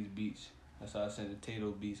sending niggas beats. I started sending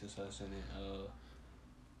Tato beats. I started sending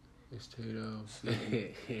It's Tato.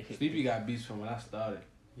 Sleepy got beats from when I started.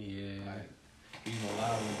 Yeah. Like he was on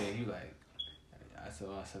live one day. He like I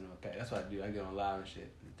sent him a pack. That's what I do. I get on live and shit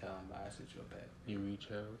and tell him I sent you a pack. You reach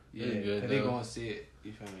out. Yeah, That's good, cause they though. gonna see it.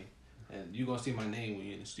 You feel me? And you gonna see my name when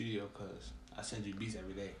you're in the studio, cause I send you beats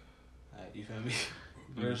every day. Like you feel me?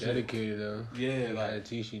 You Real shit. dedicated though. Yeah, You gotta like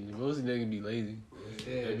teach you. Most niggas be lazy.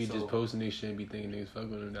 yeah. They be so, just posting their shit and be thinking niggas fuck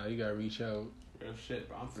with them. Now you gotta reach out. real shit,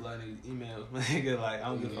 bro. I'm flooding these emails, my nigga. Like I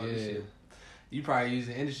don't give a fuck this Yeah. shit. you probably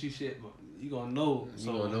using industry shit, but you gonna know.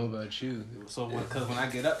 You gonna know about you. So cause when I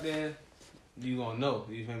get up there, you gonna know.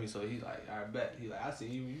 You feel me? So he's like, I bet. He like, I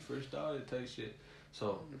seen you when you first started, type shit.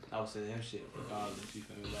 So I was sending him shit regardless. You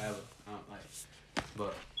feel me? Whatever.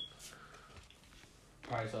 But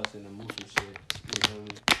probably start sending Moose and shit. You feel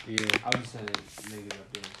me? Yeah. I was just sending niggas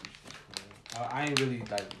up there and some shit. I ain't really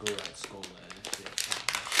like go like Scola and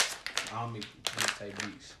shit. I don't make type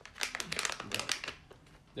beats. But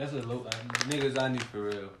that's a low niggas I need for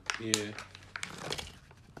real. Yeah.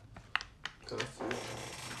 Cause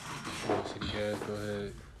Oh, shit, guys, go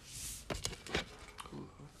ahead.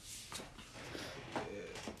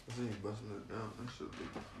 I see you busting it down. That shit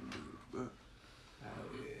look Hell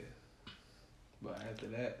yeah. But after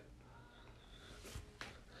that,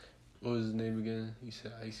 What was his name again? You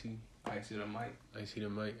said Icy. Icy the mic. Icy the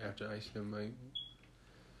mic. After Icy the mic.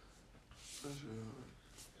 that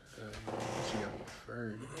shit. She got me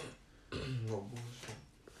furred. No bullshit.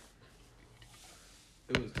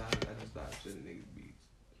 It was time I just stopped sending niggas beats.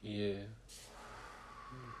 Yeah.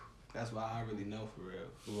 That's why I really know for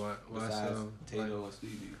real. Why Besides so? Tato and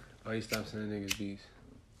Stevie. Why you stop sending niggas beats?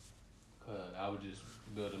 Cause I was just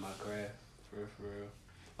building my craft for real.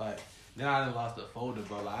 Like then I done lost the folder,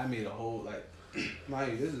 bro. Like I made a whole like,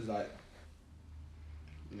 mind you, this is like,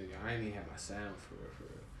 nigga, I ain't even have my sound for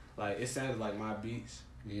real. Like it sounded like my beats,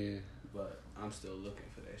 Yeah. but I'm still looking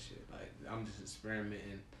for that shit. Like I'm just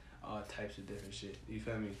experimenting all types of different shit. You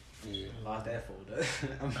feel me? Yeah. Lost that folder.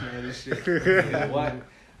 I'm mad as shit. You know what? I'm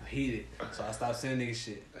heated. So I stopped sending niggas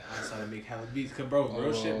shit. I started to make hella beats. Cause bro,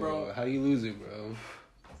 real shit, bro. How you lose it, bro?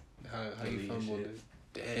 How you Delete fumbled shit. it?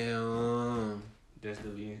 Damn. Just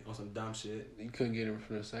deleting on some dumb shit. You couldn't get him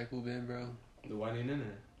from the cycle bin, bro? The white ain't in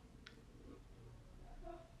there.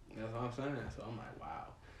 That's what I'm saying. So I'm like, wow.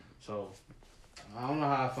 So I don't know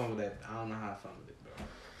how I fumbled that. I don't know how I fumbled it, bro.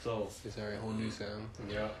 So It's already a whole new sound.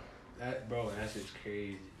 yeah, that bro, that shit's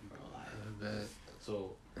crazy, bro. Like, I bet.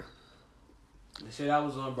 so the shit I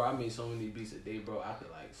was on, bro. I made so many beats a day, bro. I could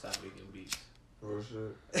like stop making beats. Real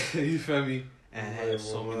shit. You feel me? And I Yeah, had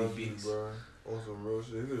so well, many my beats. bro. On some real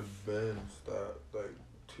shit. He could have been stopped like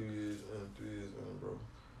 2 years and 3 years in, bro.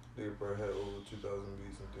 They probably had over 2,000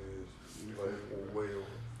 beats in 3 years. Like, way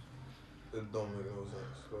over. It don't make no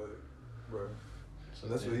sense. Like, bro. So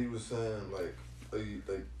And that's then- what he was saying, like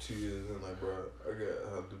 2 years in, like, bro, I got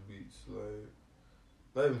how the beats, like,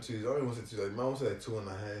 not even 2 years, I don't even want to say 2, like, I want to say like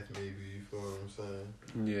 2.5 maybe, you feel what I'm saying?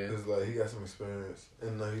 Yeah. Cause like, he got some experience,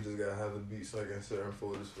 and now he just got how the beats, like, in certain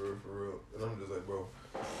folders for real. And I'm just like, bro,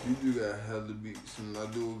 you do got how the beats, and I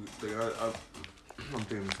do, like, I'm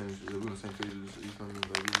thinking the same shit, we're on the same page, you feel me?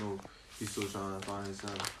 Like, you know, he's still trying to find his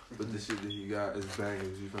sound, but the shit that he got is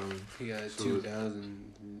bangers, you feel me? He got So-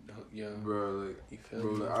 2,000 young. Bro, like, You feel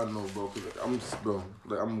bro, me? like, I know, bro, cause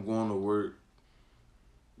like, I'm going to work,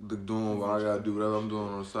 like, doing what I gotta do, whatever I'm doing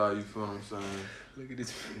on the side, you feel what I'm saying? Look at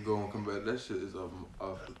this. Go and come back, that shit is a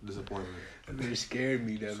disappointment. That bitch scared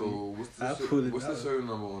me, that So, I what's pulled it the out. serial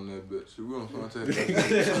number on that bitch? We're gonna contact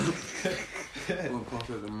that. We're gonna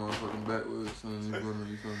contact the motherfucking backwards, and you're gonna,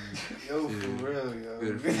 you feel me? Yo, Yeah. for real, yo.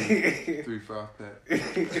 Get a 3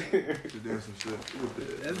 5-pack. You're doing some shit.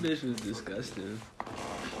 That bitch was disgusting.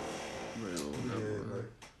 Real. Yeah, like,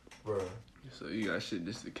 bro. So you got shit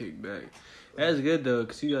just to kick back. That's good though,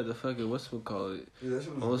 cause you got the fucking call it Yeah, that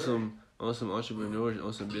shit was on some entrepreneurship,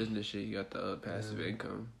 on some business shit. You got the passive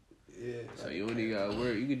income. Yeah. So you only got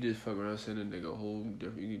work. You could just fuck around, send a nigga a whole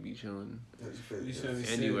different. You could be chilling You feel me?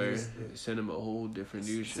 anywhere. Send him a whole different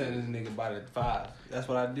new shit. Send this nigga by the 5. That's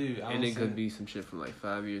what I do. I And don't it could be some shit from like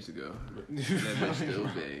 5 years ago. That bitch still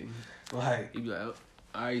bang. like, You be like, oh,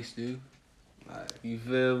 ice, dude. like, You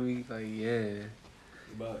feel me? Like, yeah.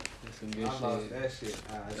 but That's some good I lost shit. that shit.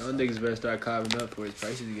 Y'all niggas better start carving up before his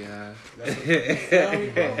prices get high. That's what you tell me,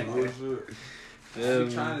 bro. Real Like, shit. Feel I be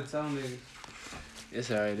me? trying to tell niggas. It's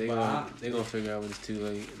alright. They But gonna figure out when it's too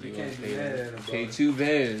late. They You gonna can't be mad at them, pay bro. 2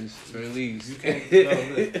 bands for at least. You can't,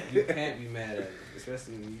 no, look, you can't be mad at it,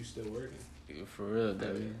 especially when you still working. For real,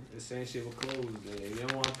 Debbie. The same shit with clothes. Man. You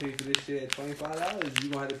don't want to pay for this shit at $25. You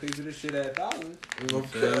gonna have to pay for this shit at $1,000. You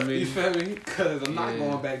feel me? You feel me? Cause I'm not Yeah.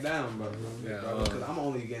 going back down, bro. Yeah, Cause I'm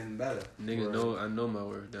only getting better. Niggas Right. know I know my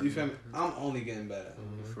worth. You feel me? I'm only getting better,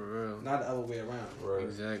 For real. not the other way around. Right.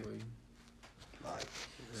 Exactly. Like,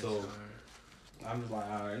 That's so hard. I'm just like,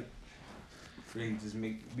 all right, free, just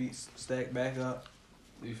make beats stack back up.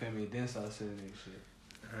 You feel me? Then start sending niggas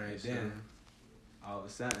shit. Alright, And so then all of a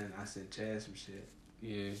sudden, I sent Chad some shit,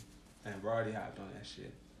 yeah. and Brody hopped on that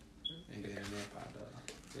shit, and then that popped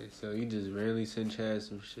up. Yeah, so you just randomly send Chad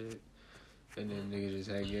some shit, and then niggas just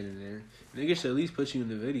had get in there. Niggas should at least put you in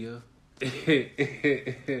the video. I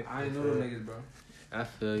ain't know them niggas, bro. I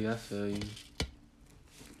feel you.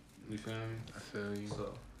 You feel me? I feel you.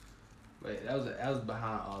 So, but that was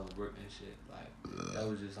behind all the work and shit. Like that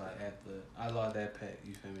was just like after I lost that pack.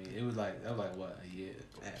 You feel me? It was like that was like what, a year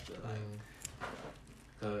after,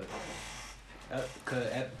 like, cause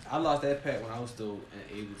I lost that pack when I was still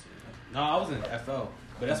in Ableton. No, I was in FL,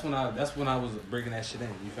 but that's when I was breaking that shit in.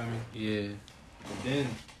 You feel me? Yeah. And then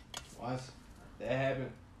once that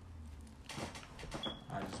happened,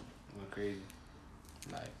 I just went crazy.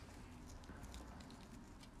 Like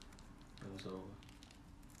it was over.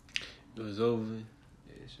 It was over.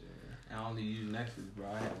 Yeah, sure. I only use Nexus, bro.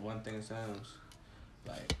 I had one thing sounds.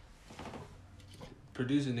 Like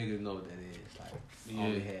producer niggas know what that is. Like I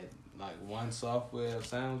only had like one software of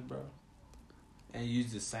sounds, bro, and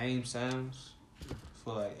use the same sounds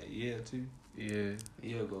for like a year or two. Yeah.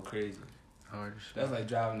 You'll go crazy. Hard as shit. That's like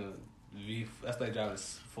driving that's like driving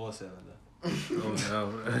a 4-cylinder. Oh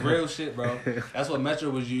no. Real shit, bro. That's what Metro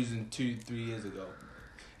was using 2-3 years ago,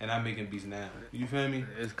 and I'm making beats now. You feel me?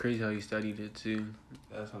 It's crazy how you studied it too.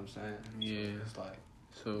 That's what I'm saying. Yeah. So it's like,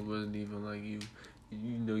 So it wasn't even like you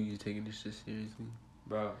know you taking this shit seriously.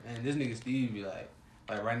 bro, and this nigga Steve be like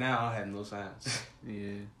right now I don't have no sounds.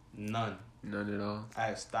 Yeah. None. None at all. I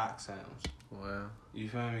have stock sounds. Wow. You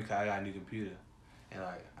feel me? Cause I got a new computer, and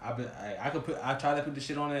like I tried to put the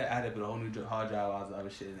shit on there. I had to put a whole new hard drive, all the other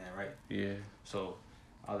shit in there, right? Yeah. So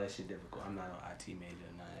all that shit difficult. I'm not no IT major,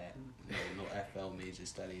 none of that. No FL major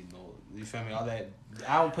study. No, you feel me? All that.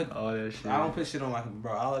 I don't put all that shit. I don't put shit on my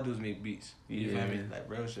bro. All I do is make beats. You Yeah. feel me? Like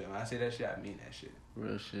real shit. When I say that shit, I mean that shit.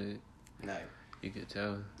 Real shit. Like You could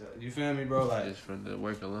tell. you feel me, bro? Like Just from the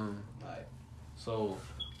work alone. like so.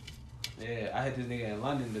 Yeah, I had this nigga in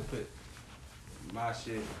London to put my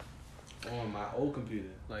shit on my old computer.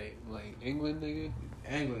 Like England, nigga.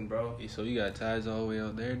 England, bro. So you got ties all the way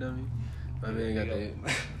out there, dummy. My man got Yeah.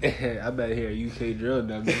 that. I better hear a UK drill,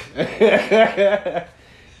 dummy.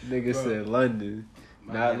 Nigga Bro. said London,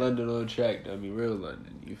 My not man- London on track, dummy. Real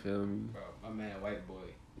London. You feel me? Bro, my man, white boy,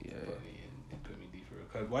 Yeah. put me in and put me deep for real.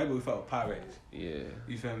 Cause white boy fought with Pyrex. Yeah.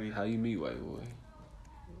 You feel me? How you meet white boy?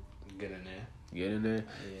 Get in there. Get in there.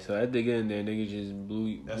 Yeah. So after getting there, nigga just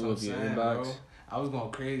blew That's up what I'm your saying, inbox. bro. I was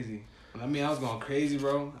going crazy. I mean, I was going crazy,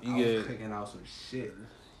 bro. You I was get- clicking out some shit.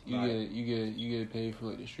 You Like- get paid for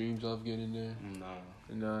like the streams off getting there. No.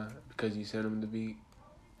 Nah, because you sent him the beat.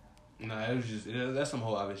 No, it was just that's some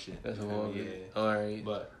whole other shit. That's You a feel whole me? bit. All right.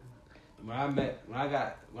 But when I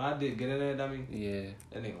did get in there, dummy, Yeah.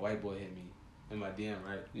 that nigga white boy hit me in my DM,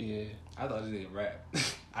 right? Yeah. I thought this nigga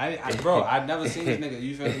rap. Bro, I'd never seen this nigga.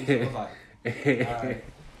 You feel me? So I was like, all right.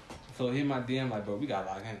 So he hit my DM like, bro, we gotta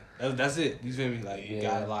log in. That's it. You feel me? Like, you Yeah.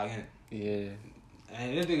 gotta log in. Yeah.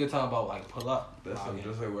 And this nigga talk about like pull up. That's log something in.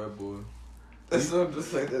 just like white boy. That's something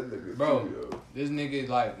just like that nigga. Bro. too, yo. This nigga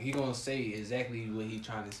like he gonna say exactly what he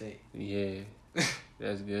trying to say. Yeah.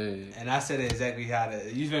 That's good. And I said it exactly how to.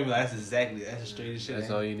 You feel me? Like that's the straightest shit. That's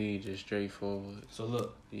ain't all it? you need, just straightforward. So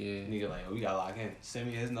look, Yeah. nigga like, oh, we gotta log in. Send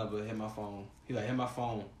me his number. Hit my phone. He like hit my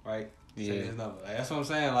phone, right? Send me Yeah. his number. Like, that's what I'm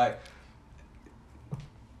saying. Like,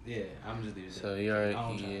 yeah, I'm just leaving it. So you I already,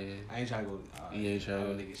 don't try. yeah. I ain't trying to go. You ain't tryna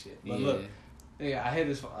go go- nigga shit. Yeah. But look, nigga, I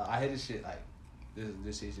hit this shit like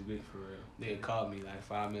this shit's big for real. Nigga called me like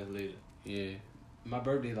 5 minutes later. Yeah. My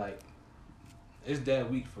birthday like it's that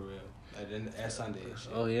week for real. Like then that Sunday and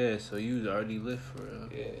shit. Oh yeah, so you was already lit for real.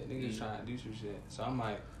 Yeah, niggas trying to do some shit. So I'm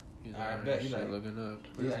like, You I already bet he shit like- looking up.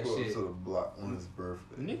 he like Let's go shit. to the block on his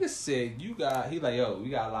birthday. Nigga said you got. He like, yo, we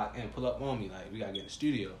got lock in. Pull up on me. Like we gotta get in the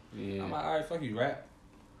studio. Yeah. I'm like, all right, fuck you, rap.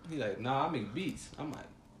 He like, nah, I make beats. I'm like,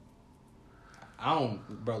 I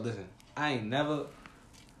don't, bro. Listen, I ain't never,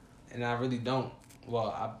 and I really don't.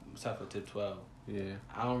 Well, except for Tip 12, Yeah.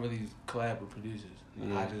 I don't really collab with producers.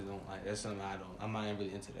 Yeah. I just don't like. That's something I don't. I'm not even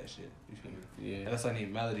really into that shit. You feel me? Yeah. Unless I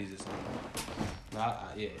need melodies or something. Nah,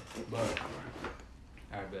 yeah, but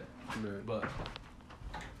alright, bet. But, But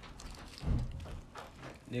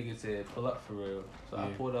nigga said pull up for real. So I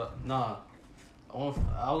Yeah. pulled up. Nah, I was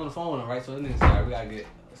on the phone with him, right? So this nigga said, alright, we gotta get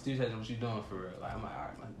Steve said, what you doing for real? Like I'm like,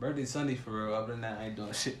 alright, my birthday Sunday for real. Other than that, I ain't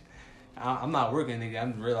doing shit. I'm not working, nigga.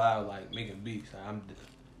 I'm real out like making beats. Like,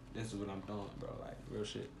 this is what I'm doing, bro. Like real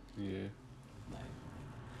shit. yeah. Like,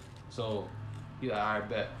 so he like, alright,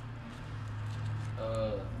 bet.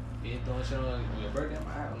 You ain't throwing shit on your birthday? I'm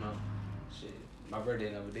like, I don't know. Shit, my birthday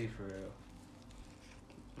another day for real.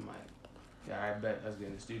 I'm like, yeah, alright, bet. Let's get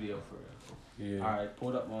in the studio for real. Yeah. Alright,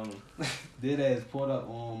 pulled up on him. Did ass pulled up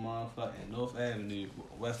on motherfucking North Avenue,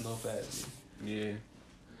 West North Avenue. Yeah.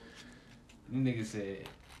 Nigga said,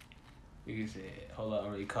 hold up, I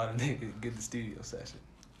already called a nigga, get the studio session.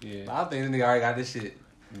 Yeah. But I think this nigga already got this shit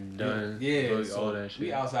done. Yeah, Look, so all that shit.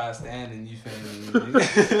 we outside standing, you feel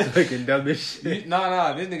me? Looking dumb as shit.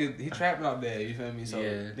 No, this nigga, he trapping out there, you feel me? So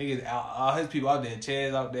Yeah. niggas, all his people out there,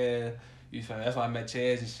 Chaz out there, you feel me? That's why I met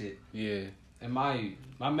Chaz and shit. Yeah. And my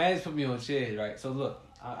man put me on Chaz, right? So look,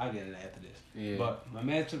 I'll get into that after this. Yeah. But my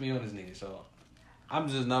man put me on this nigga, so I'm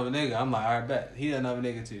just another nigga. I'm like, alright, bet. He another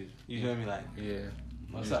nigga too. You feel me? Like, Yeah.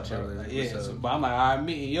 what's Just up, bro? chilling. Like, yeah, What's so, up? but I'm like, alright,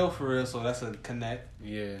 meeting yo for real, so that's a connect.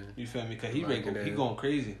 Yeah. You feel me? Cause he Like ready, he that. going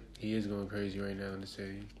crazy. He is going crazy right now in the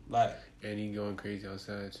city. Like, And he going crazy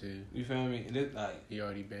outside too. you feel me? And it, like, He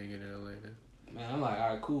already banging in Atlanta. man, I'm like,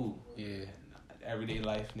 alright, cool. Yeah. Everyday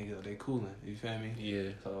life, niggas, they cooling. You feel me? Yeah.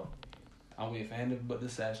 So I'm waiting for him to book the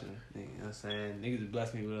session. You know what I'm saying? Niggas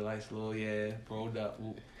blessed me with a nice little, rolled up.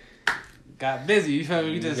 Whoop. Got busy, you feel me?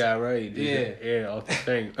 We You just, got right. yeah. Yeah, off the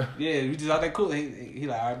thing. yeah, we just out there cool. He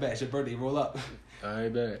like, alright, bet, it's your birthday, roll up. I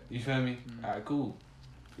bet. You feel me? Alright, cool.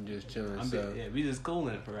 We just chilling. Yeah, we just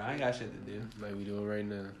cooling, bro. I ain't got shit to do. Like we doing right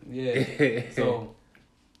now. Yeah. So,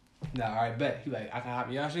 alright, bet. He like, I can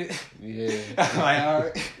hop y'all shit. Yeah. I'm like,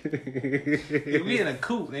 alright. Yeah, we in a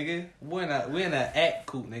coupe, nigga. We in a act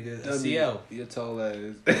coupe, nigga. A CL. You're tall ass.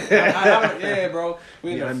 Yeah, bro.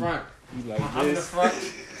 We in Yeah, the front. You like I'm in the this? front.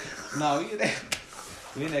 No,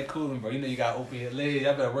 we in that cooling, bro. You know you gotta open your legs.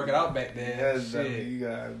 Y'all better work it out back there. Yes, Shit. you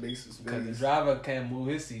gotta make some Cause the space. driver can't move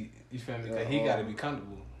his seat. You feel me? Cause he Uh-oh. gotta be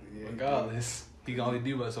comfortable. Yeah, Regardless, he can only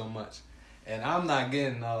do but so much. And I'm not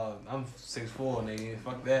getting. I'm 6'4", nigga.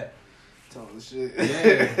 Fuck that. Tall as shit.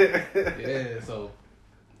 Yeah. Yeah. So,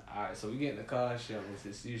 all right. So we get in the car and shit. With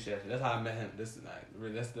this you shit. That's how I met him. This is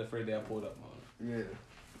like that's the first day I pulled up on him.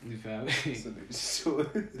 Yeah. You feel me? So they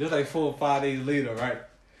short. This like 4 or 5 days later, right?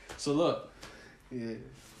 So look. Yeah.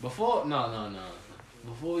 Before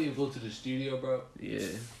before we go to the studio, bro, Yeah.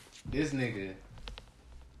 this nigga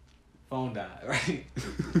phone died, right?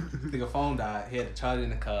 Nigga phone died. He had to charge it in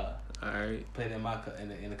the car. Alright. Put it in my car,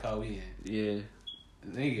 in the car we in. Yeah.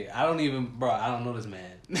 Nigga, I don't know this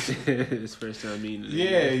man. It's first time meeting him.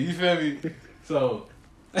 Yeah, you feel me? So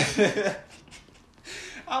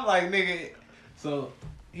I'm like, nigga. So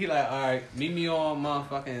he like, all right, meet me on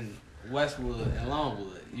motherfucking Westwood and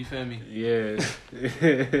Longwood. You feel me?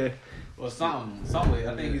 Yeah. Or somewhere.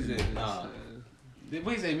 I think he's in.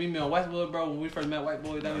 What he say? Meet me on Westwood, bro. When we first met White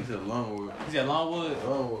Boy, that He was said Longwood. he's at Longwood.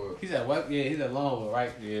 Longwood. He's at West. Yeah, he's at Longwood,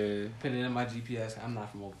 right? Yeah. Put it in my GPS. I'm not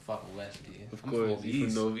from over fucking West, nigga. Of I'm course, from you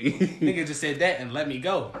East. from Novi. Nigga just said that and let me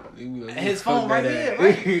go. Like, His fuck phone right that here, at.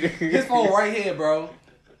 right? His phone right here, bro.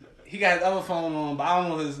 He got his other phone on, but I don't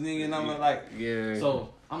know his nigga number. Like, Yeah.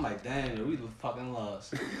 so I'm like, damn, yo, we fucking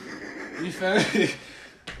lost. You feel me?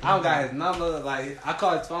 I don't got his number. Like, I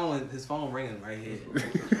call his phone ringing right here.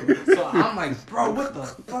 So I'm like, bro, what the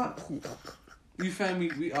fuck? You feel me?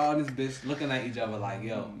 We all this bitch looking at each other like,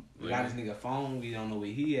 yo, we got this nigga phone. We don't know where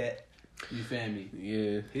he at. You feel me?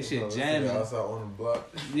 Yeah. His shit Let's jamming. figure outside on the block.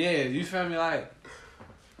 Yeah, you feel me? Like,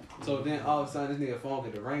 so then all of a sudden this nigga phone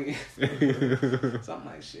get to ringing. So I'm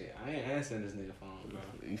like, shit, I ain't answering this nigga phone, bro.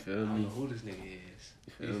 You I feel don't me? know who this nigga is.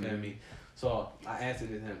 You feel me? So I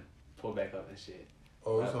answered it, him, pull back up and shit.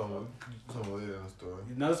 Oh, it's something later in the story.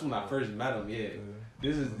 You know, this is when I first met him, yeah. Yeah.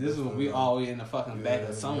 This is when we all in the fucking back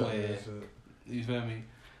of somewhere. You feel me?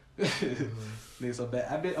 Nigga, so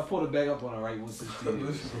back. I pulled it back up on the right. Went to the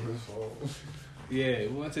studio. Yeah, we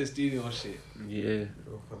went to the studio and shit. Yeah.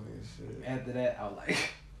 Funny as shit. After that, I was like,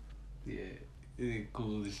 yeah, it is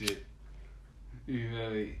cool as shit. You feel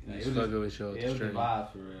me? Like, Just fucking with y'all. it was the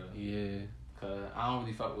vibe for real. Yeah. Cause I don't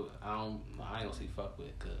really fuck with. I ain't gonna say fuck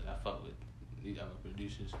with. Cause I fuck with these other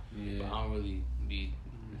producers. Yeah. But I don't really be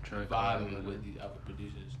Trying to vibing with these other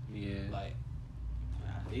producers. Yeah. Like,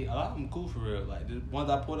 a lot of them cool for real. Like the ones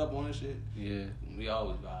I put up on this shit, Yeah. we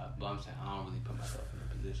always vibe. But I'm saying I don't really put myself in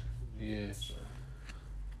a position. Yeah. So,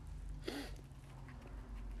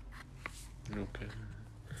 Okay.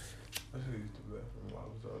 I should use the bathroom while I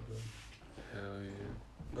was out there. Hell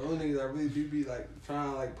yeah. the only niggas I really do be like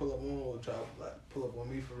trying to like pull up on or try to like pull up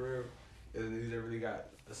on me for real is the niggas that really got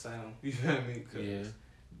a sound. You feel me? Cause Yeah.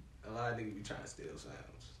 a lot of niggas be trying to steal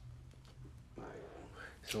sounds. Like,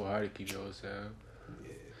 So hard to keep your sound. yeah.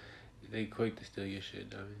 They quick to steal your shit,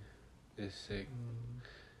 dummy. It's sick.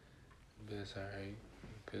 But it's alright.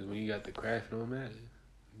 Cause when you got the craft, it don't matter.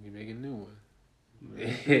 You make a new one.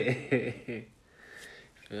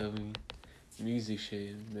 Feel me? Music shit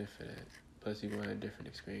is meant for that. Plus, you gonna have different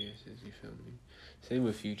experiences. You feel me? Same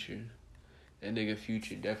with Future. That nigga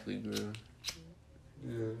Future definitely grew.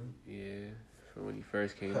 Yeah. Yeah, from when he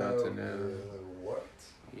first came out to now. Yeah, like what?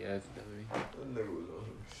 Yeah, dummy. That nigga was on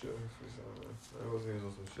some shit for something. I wasn't even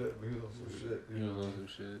on some shit, but he was on some shit. You was on some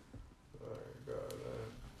shit. Alright, God,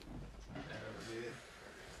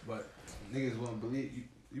 But niggas won't believe you.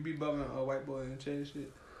 You be bumming a white boy and chain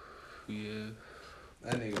shit. Yeah.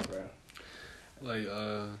 That nigga, bro. Like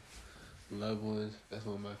Loved Ones. That's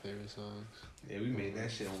one of my favorite songs. Yeah, we made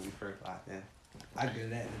that shit when we first locked in. I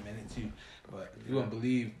did that in a minute too. But you won't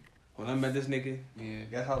believe when I met this nigga. Yeah.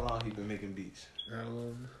 Guess how long he been making beats? How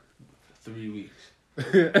long? 3 weeks.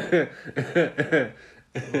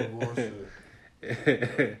 Oh, bullshit.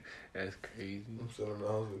 That's crazy. I'm sitting in the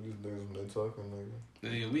house with these niggas when they talking, nigga.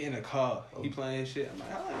 Nigga, we in the car. He playing his shit. I'm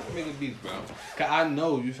like, how long you making beats, bro? Cause I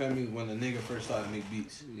know, you feel me, when the nigga first started to make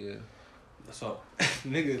beats. Yeah. So,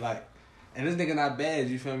 nigga, like, and this nigga not bad,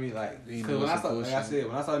 you feel me? Like, He cause when I knows started, the like I bullshit. said,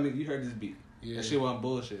 when I started making, you heard this beat. Yeah. That shit wasn't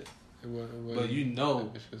bullshit. It wasn't. But you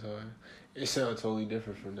know, It's just hard. It sounds totally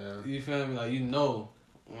different from now. you feel me? Like, you know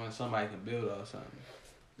when somebody can build or something.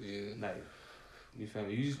 Yeah. Like, you feel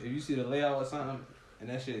me? If you see the layout or something, and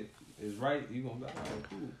that shit is right, you gonna be like, oh,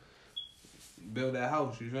 cool. Build that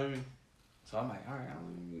house, you feel me? So I'm like, alright,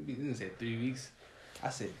 this nigga said 3 weeks. I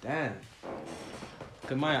said, damn.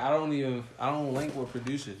 Cause man, I don't link with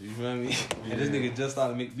producers, you feel me? And this nigga just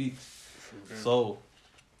started to make beats. So,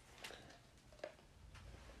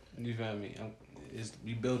 you feel me? It's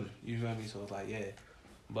we building, you feel me? So it's like, yeah.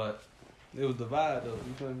 But it was the vibe though,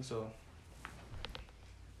 you feel me? So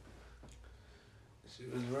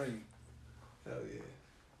Shit was right. hell yeah.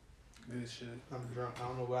 Good shit. I'm drunk. I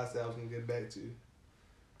don't know what I said I was gonna get back to.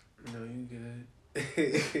 No, you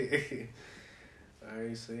good.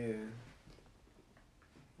 Alright, so yeah.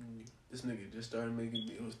 This nigga just started making.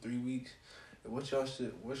 It was 3 weeks. And what's y'all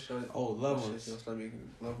shit? What's y'all? Oh, Loved Ones. Y'all start making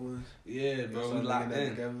Loved Ones. Yeah, bro, Y'all we start locked making that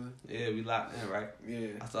in. together? Yeah, we locked in, right? Yeah.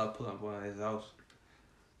 I started pulling up on his house.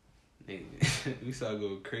 Nigga, we started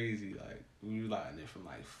going crazy. Like, we was locked in from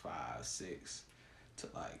like 5, 6 to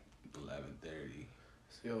like 11:30.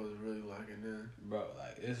 So y'all was really locking in. Bro,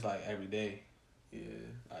 like, it's like every day. Yeah.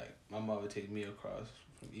 Like, my mother take me across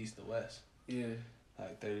from east to west. Yeah.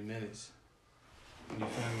 Like 30 minutes. You feel me?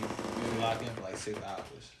 We were locked in for like 6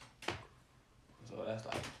 hours. So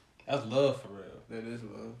that's love for real. That is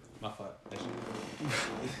love. My fuck. That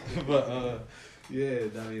shit. But yeah,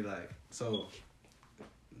 I mean, like, so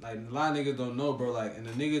like a lot of niggas don't know, bro. Like, and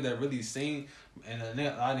the niggas that really sing, and a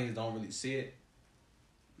lot of niggas don't really see it.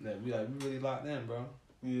 That we really locked in, bro.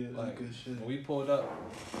 Yeah, that's Like, good shit. when we pulled up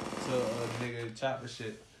to nigga Chopper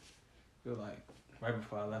shit, we were like right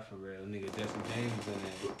before I left for real. Nigga Jesse James and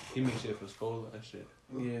then he made shit for Scola and shit.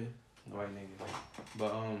 Yeah. White nigga.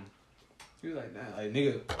 But he was like that, like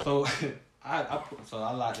nigga. So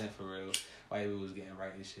I locked in for real. White dude was getting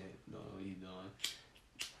right and shit, doing what he doing.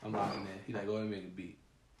 I'm locking in. He like, go ahead and make a beat.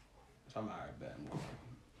 So I'm alright, bet.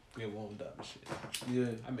 Get warmed up and shit.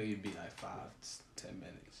 Yeah. I make a beat like 5, 10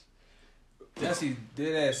 minutes. Jesse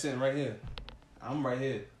did that sitting right here. I'm right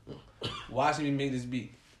here, watching me make this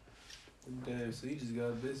beat. Damn, so you just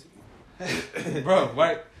got busy. Bro,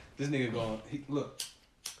 right? This nigga going, look.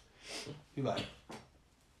 He like,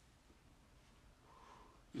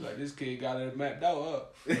 this kid got it mapped out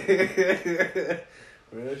up.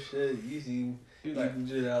 Real shit. You like,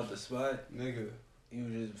 just out the spot. nigga, You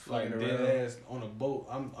was just like fucking dead around. ass on a boat.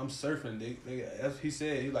 I'm surfing, nigga. That's what he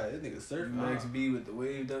said. He like, this nigga surfing. Max B with the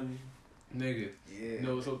wave dummy. Nigga. Yeah. You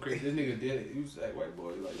know what's so crazy? This nigga did it. He was like, white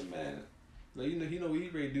boy, he like, man. Like, he know what he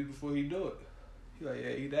ready to do before he do it. He like,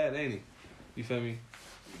 yeah, he that, ain't he? You feel me?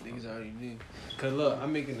 Niggas already knew. Cause look,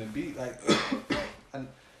 I'm making the beat, like,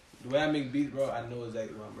 the way I make beats, bro, I know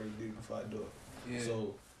exactly what I'm ready to do before I do it. Yeah.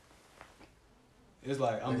 So, it's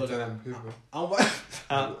like, I'm Like looking at tapping people. I'm what?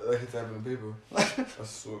 Like he tapping the people. I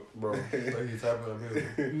swear, bro. Like he tapping the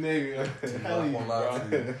people. Nigga, I'm tell you, not gonna lie to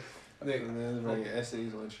bro. you. Nigga, And then writing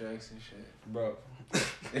essays on tracks and shit. bro.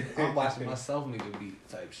 I'm watching myself nigga beat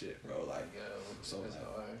type shit, bro. Like, Yo, so that's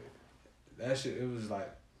like, hard. that shit, it was like,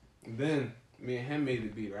 then me and him made the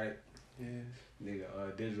beat, right? Yeah.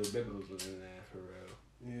 Nigga, Digital Bipples was in there for real.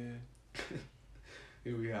 Yeah.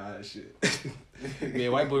 Here we high as shit. Yeah,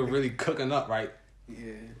 white boy really cooking up, right?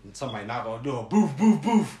 Yeah. And somebody knock on the door, boof, boof,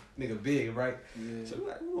 boof. Nigga big, right? Yeah. So we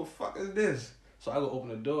like, who the fuck is this? So I go open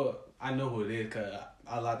the door. I know who it is because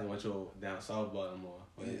I locked in with your down South Baltimore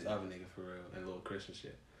with this other nigga for real and little Christian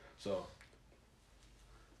shit. So,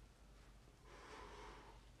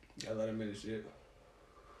 I let him in the shit.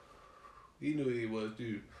 He knew who he was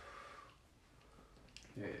too.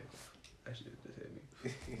 Yeah, that shit just hit me.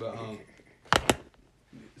 But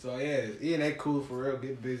so yeah, that cool for real.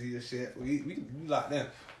 Get busy and shit. We locked in.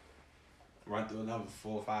 Run through another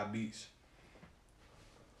 4 or 5 beats.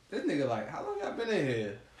 This nigga like, how long y'all been in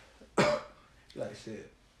here? He like, shit,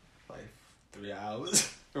 like 3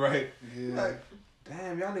 hours, right? Yeah. Like,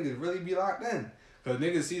 damn, y'all niggas really be locked in. Cause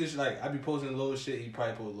niggas see this shit, like I be posting a little shit, he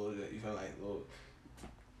probably post a little shit. You feel like little,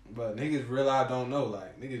 but niggas realize don't know.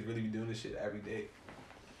 Like niggas really be doing this shit every day.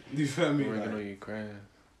 You feel me? Working Like, on your craft.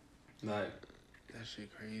 like That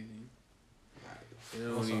shit crazy. you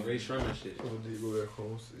know, some Ray Sherman shit. So when you go back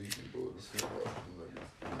home, so you can go to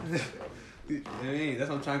That's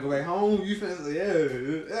what I'm trying to go back home. You feel like,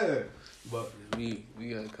 yeah. But we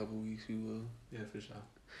got a couple weeks. We will. yeah, for sure.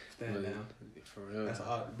 Stand But down. For real. That's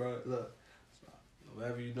all, bro. Look,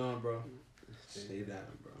 whatever you doing, bro, stay down,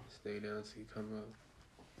 bro. Stay down till you come up.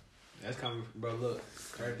 That's coming, bro. Look,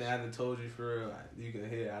 everything I done told you for real, like, you can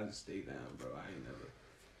hear. I just stay down, bro. I ain't never,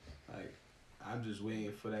 like, I'm just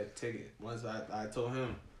waiting for that ticket. Once I told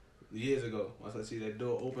him years ago, once I see that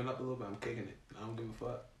door open up a little bit, I'm kicking it. I don't give a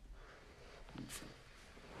fuck.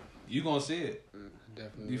 You gonna see it.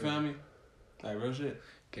 Definitely. You feel me? Like real shit.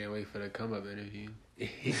 Can't wait for the come up interview.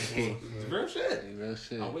 It's real shit. Real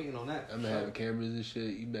shit. I'm waiting on that. I'm gonna have cameras and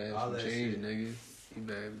shit. You better have All some that change, shit. nigga.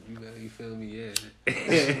 You feel me? Yeah.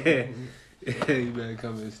 You better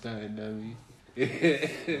come and stunt, dummy. You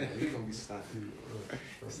gonna be stunting.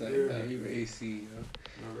 Stunt, you AC, yo.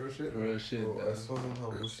 No, real shit. Real shit, Bro, I though. saw some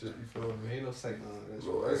humble shit, you feel me? Ain't no second on that's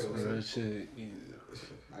Bro, real. that's what Real shit.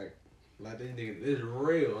 Like this nigga, this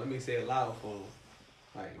real. Let me say it loud for him.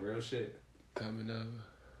 Like real shit. Coming up.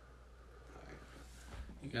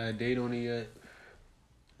 You got a date on it yet?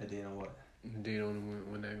 I did on what? Date on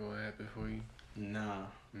when that gonna happen for you? Nah.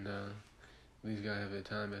 Nah. At least gotta have a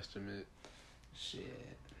time estimate.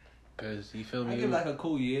 Shit. Cause you feel me? I give like a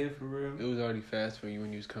cool year for real. It was already fast for you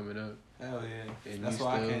when you was coming up. Hell yeah. And That's you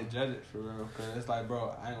why still- I can't judge it for real. Cause it's like,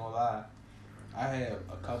 bro, I ain't gonna lie. I had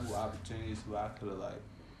a couple opportunities where I could have like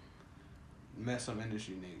met some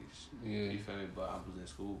industry niggas. Yeah. You feel me? But I was in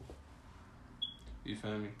school. You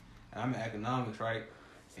feel me? And I'm in economics, right?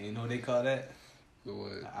 And you know what they call that? But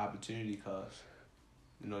what? An opportunity cost.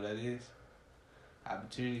 You know what that is?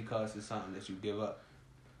 Opportunity cost is something that you give up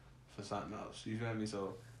for something else. You feel me?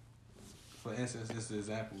 So, for instance, this is an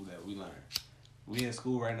example that we learned. We in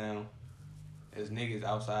school right now. There's niggas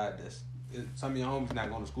outside some of your homies not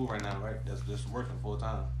going to school right now, right? That's just working full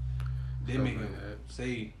time. They Something making, like that.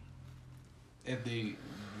 say, if they, you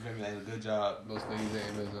feel me, like a good job, Those things at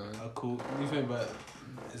Amazon. a cool, you feel me, but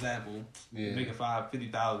example, Yeah. making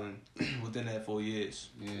 50,000 within that 4 years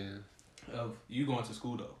Yeah. of you going to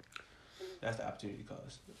school though. That's the opportunity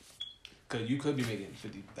cost. Cause you could be making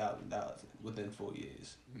 $50,000 within 4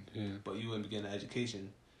 years, Yeah. but you wouldn't be getting an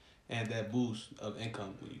education and that boost of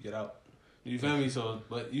income when you get out. You feel me? So,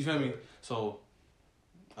 but you feel me? So,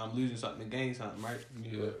 I'm losing something to gain something, right?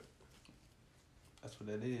 Yeah. But that's what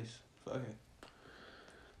that is. Fuck it.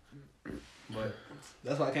 But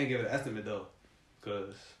that's why I can't give an estimate though,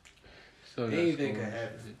 cause So anything that's can cool.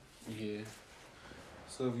 happen. Yeah.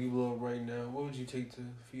 So if you blow up right now, what would you take for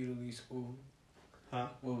you to leave school? Huh?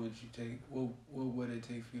 What would you take? What would it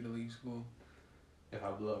take for you to leave school? If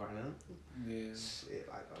I blow up right now, Yeah. shit,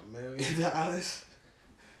 like $1 million.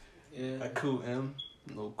 Yeah. Like cool M,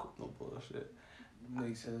 no bullshit.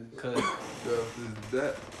 Makes sense. Cause Is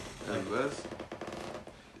that invest?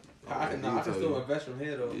 I can still invest from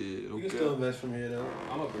here though. Yeah, You okay. can still invest from here though.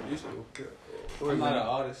 I'm a producer. Okay. I'm not an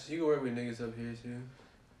artist. You can work with niggas up here too.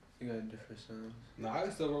 You got different sounds. No, I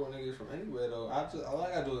can still work with niggas from anywhere though. All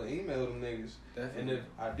I gotta do is email them niggas. And Definitely. if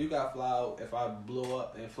I do got fly out, if I blow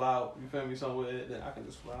up and fly out, you feel me, somewhere, then I can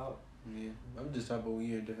just fly out. Yeah, I'm just talking about when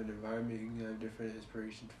you're in a different environment, you can have different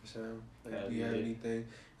inspirations for sound. Like, Hell do you have yeah. anything?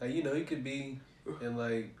 Like, you know, you could be in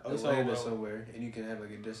like That's Atlanta all, or bro. somewhere, and you can have like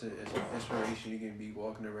a distant inspiration. You can be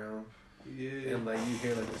walking around, Yeah. and like you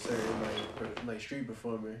hear like a certain like street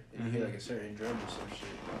performer, and you hear Mhm. like a certain drum or some shit.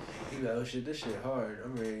 You be like, oh shit, this shit hard.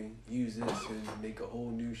 I'm ready to use this and make a whole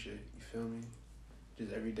new shit. You feel me?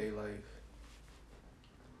 Just everyday life.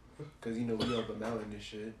 Cause you know we up a mountain and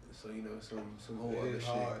shit, so you know some whole other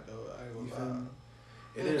shit. though. I ain't You gonna feel lie. me?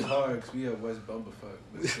 It is hard because we have West Bumblefuck,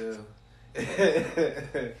 but still,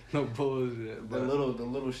 No bullshit. the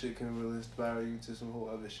little shit can really inspire you to some whole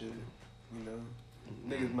other shit. You know,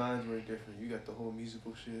 niggas' minds work different. You got the whole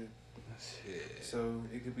musical shit, Shit. so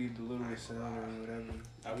it could be the littlest sound or whatever.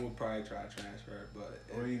 I will probably try to transfer, but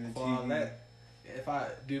Or even for all TV. that, if I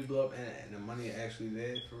do blow up and the money actually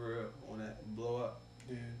there for real on that blow up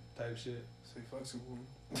Yeah, type shit, stay flexible.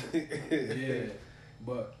 yeah.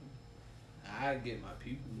 But I get my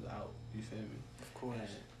people out. You feel me? Of course.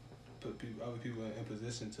 And put other people in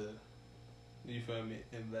position to, you feel me,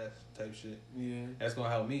 invest type shit. Yeah. That's gonna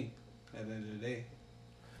help me at the end of the day.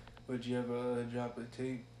 Would you ever drop a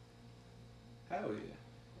tape Hell yeah.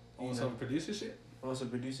 You On know. some producer shit. on some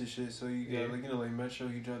producer shit? So you got Yeah. like like Metro,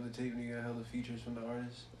 you drop the tape and you got hella features from the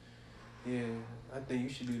artists. Yeah, I think you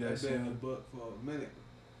should do that I've been in the soon. book for a minute.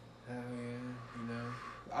 Hell yeah, you know.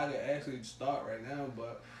 I could actually start right now,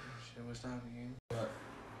 but Shit, what's stopping you?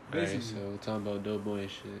 basically, Alright, so we're talking about Doughboy and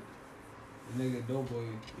shit. the nigga Doughboy,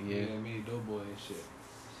 Yeah. yeah, made Doughboy and shit.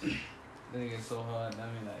 That nigga so hard. I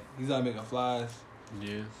mean, like he started making flies.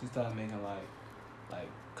 Yeah. He started making like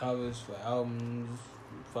covers for albums,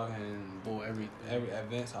 fucking Or every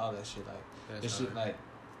events, all that shit. Like That's this shit, hard. like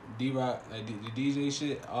D-Rock, like the DJ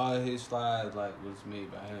shit. All his flies like was made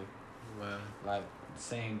by him. Wow. Like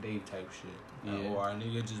same day type shit. Yeah. Or a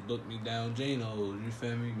nigga just booked me down Jano's, you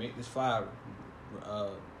feel me? Make this fire.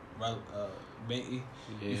 Bentley,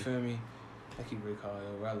 Yeah. you feel me? I keep recalling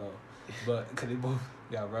Rello. But, cause they both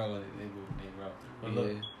got Rello and they both named Rello. But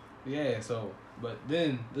look, yeah, so, but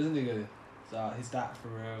then this nigga, he stopped for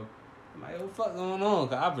real. I'm like, yo, what the fuck going on?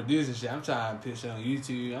 Cause I produce and shit. I'm trying to pitch shit on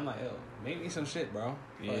YouTube. I'm like, yo, make me some shit, bro.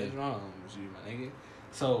 What is wrong with you, my nigga?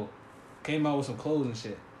 So, came out with some clothes and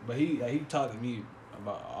shit. But he talked to me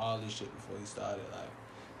about all this shit before he started.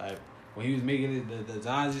 Like when he was making it, the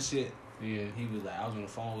designs and shit. Yeah. He was like, I was on the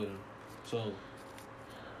phone with him. So,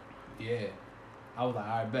 yeah, I was like,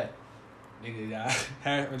 all right, bet.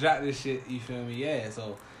 Nigga, drop this shit. You feel me? Yeah.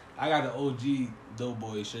 So I got the OG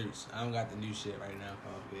Doughboy shirts. I don't got the new shit right now.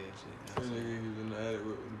 Oh yeah, shit. That nigga he was in the attic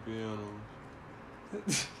with the piano.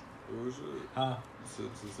 What's it? Huh?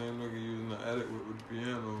 It's the same nigga you was in the attic with the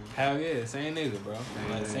piano. Hell yeah, same nigga, bro.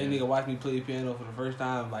 Yeah, Like same nigga watched me play the piano for the first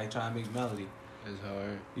time, like trying to make melody. That's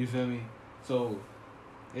hard. You feel me? So,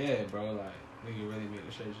 yeah, bro, like nigga really made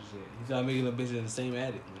the shirts and shit. He started making them bitches in the same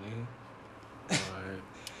attic, my nigga. Alright.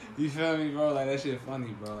 You feel me, bro? Like that shit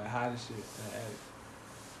funny, bro. Like how this shit in the attic.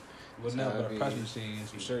 With nothing but a press machine and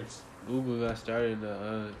some shirts. Google got started in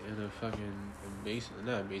the fucking basement,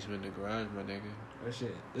 not basement, the garage, my nigga. That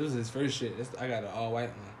shit. This was his first shit. I got an all white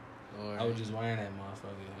one. Or I was just wearing that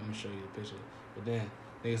motherfucker. Let me show you the picture. But then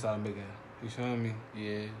niggas started making. You feel me?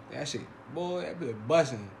 yeah, That shit, boy. That bitch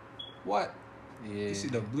busting. What? yeah. You see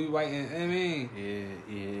the blue, white, and I mean.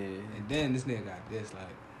 Yeah. And then this nigga got this. Like,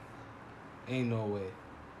 ain't no way.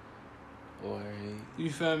 Or You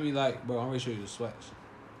feel me? Like, bro, I'm gonna show you the sweats.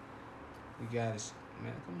 You got it.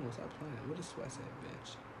 Man, come on, stop playing. Where the sweats at,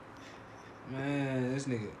 bitch? Man, this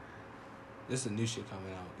nigga. This is a new shit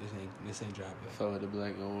coming out. This ain't dropping. fuck with the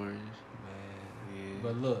black and orange. Man. Yeah.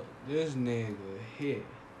 But look, this nigga hit.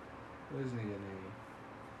 What's his nigga name?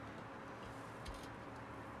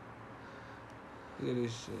 Look at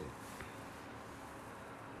this shit.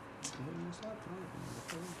 Man, stop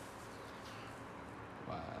playing.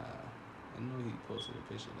 Wow. I know he posted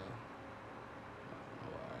a picture though.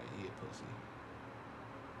 Oh, alright, he a pussy.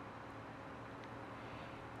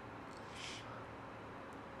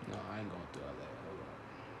 No, I ain't going through all that. Hold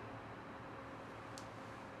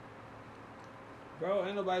on. Bro,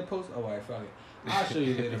 ain't nobody post. Oh, alright, fuck it. I'll show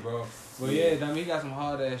you later, bro. But yeah, I mean, he got some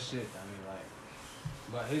hard ass shit. I mean, like,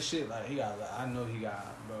 but his shit, like, he got. Like, I know he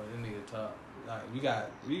got, bro. This nigga tough. Like,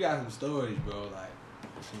 we got some stories, bro. Like,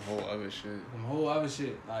 Some whole other shit. some whole other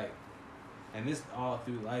shit, like, and this all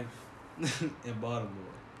through life in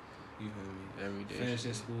Baltimore. You feel me? Every day.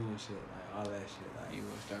 Finishing shit. school and shit, like all that shit. Like, You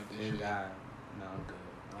gonna start this this shit? guy, no, I'm good.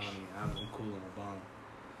 I'm cool in the bomb.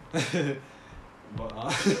 But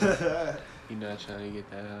You not trying to get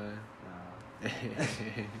that high? nah.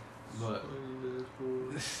 But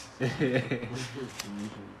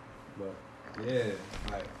but yeah,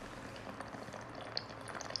 like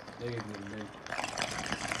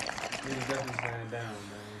niggas definitely standing down,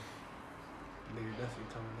 man. Niggas definitely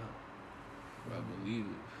coming up. I believe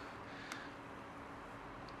it.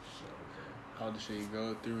 So, How the shit you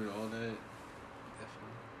go through and all that.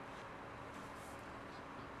 Definitely.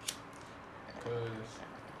 cause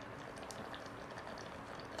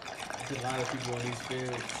there's a lot of people in these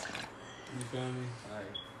fields. You feel me? Like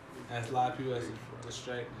that's a lot of people that's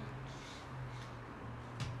distracted.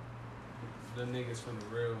 The niggas from the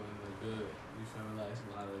real and the good. You feel me? Like it's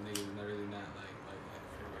a lot of niggas that really not like that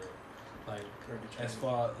for real. Like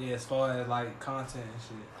as far as like content and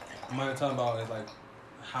shit. I'm not talking about is like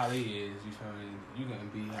how they is. You feel me? You can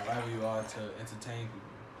be however you are to entertain people.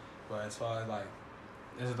 But as far as like,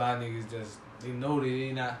 there's a lot of niggas just they know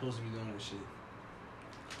they not supposed to be doing this shit.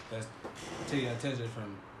 That's taking attention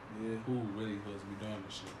from who really supposed to be doing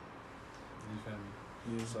this shit. You feel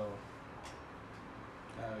me? Yeah. So,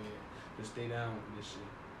 hell yeah. Just stay down with this shit.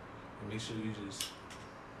 And make sure you just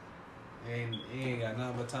you ain't got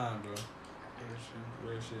nothing but time, bro.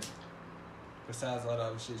 Real shit. Besides all the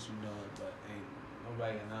other shit you know, but ain't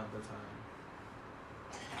nobody got nothing but time.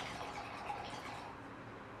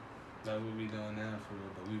 Like we be doing now for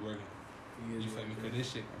real, but we working. You feel me? Cause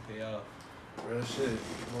this shit gonna pay off. Real shit.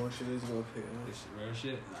 More shit is gonna pick up. This shit, real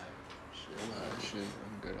shit. Like, Shit, a lot of shit.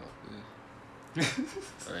 I'm good off this.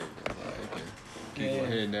 I ain't gonna lie. I can keep on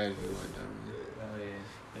hitting that if you want that. oh yeah.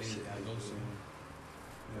 Hey, Shit, gotta go soon.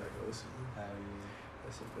 Yeah, go soon. Hell yeah.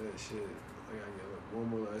 That's a bad shit. I gotta get one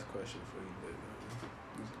more last question for you, but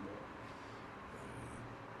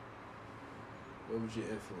what was your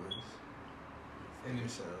influence in your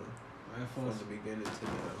sound My from influence. the beginning to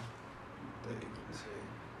now? That you can say.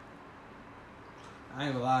 I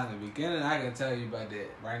ain't gonna lie. In the beginning, I can tell you about that.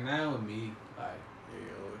 Right now, with me, like, Yeah,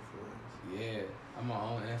 your own influence. yeah, I'm my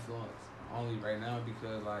own influence. Only right now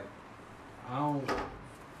because like, I don't.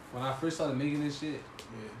 When I first started making this shit,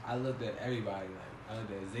 Yeah. I looked at everybody. Like, I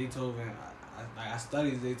looked at Zaytoven. I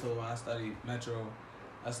studied Zaytoven. I studied Metro.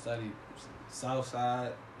 I studied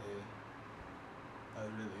Southside. Yeah. That's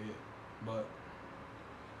really it. But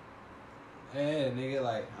yeah, nigga,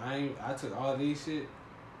 like I took all these shit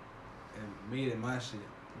and made it my shit.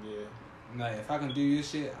 Yeah. Like if I can do your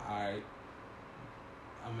shit, alright.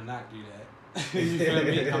 I'ma not do that. You feel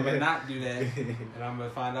me? I'ma not do that. And I'm gonna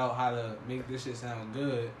find out how to make this shit sound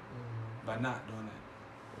good by not doing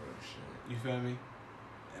that. Oh, shit. You feel me?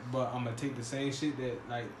 But I'm gonna take the same shit that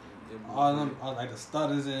like Yeah, all them like the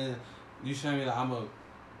stutters and you feel me? Like I'm gonna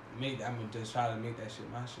just try to make that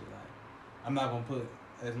shit my shit. Like I'm not gonna put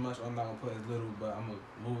as much, or I'm not gonna put as little, but I'm gonna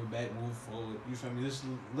move it back, move forward. You feel me? Just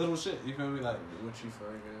little shit. You feel me? Like what you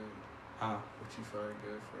find good? huh? What you find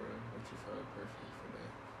good for real? What you find perfect for that?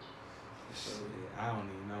 Shit, I don't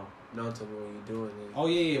even know. No, I'm talking about when you're doing it. Oh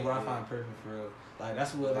yeah, what I Yeah. find perfect for real. Like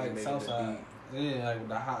that's what like making the Southside. beat. Yeah, like with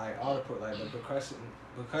the high, like all the like the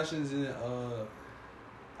percussions in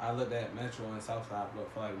I looked at Metro and Southside, but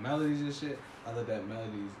for like melodies and shit, I looked at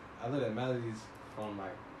melodies from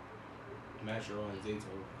like Metro and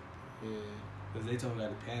Zaytoven. Yeah. Cause Zaytoven got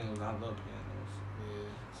the pianos, and I love pianos.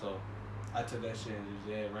 Yeah. So I took that shit and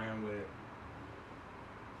just ran with it.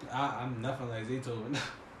 I'm nothing like Zaytoven.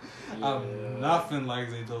 I'm nothing like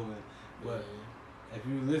Zaytoven. But if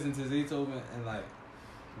you listen to Zaytoven and like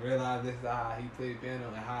realize this is how he played piano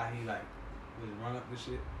and how he like would run up the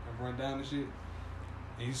shit and run down the shit,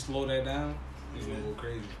 and you slow that down, it's gonna go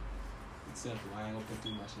crazy. It's simple. I ain't gonna put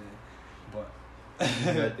too much in it, but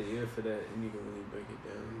You got the ear for that, and you can really break it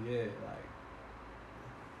down. yeah, like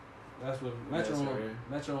that's what That's Metro. right.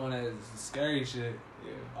 Metro on that is scary shit.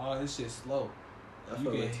 Yeah. All his shit slow. I You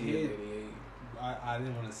feel get like hit. TM88. I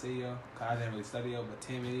didn't want to say yo, cause I didn't really study yo, but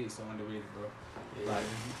Tim is so underrated, bro. Yeah. Like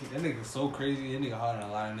that nigga so crazy. That nigga harder than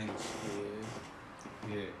a lot of niggas.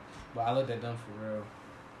 Yeah. Yeah, but I looked at them for real,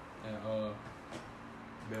 and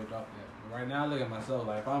built up that. But right now, I look at myself.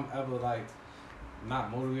 Like if I'm ever like not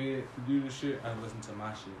motivated to do this shit, I listen to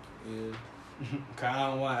my shit. Yeah. Cause I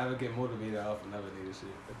don't want to ever get motivated off another nigga shit.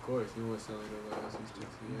 Of course, you want something nobody else used to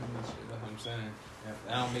see. That's what I'm saying. If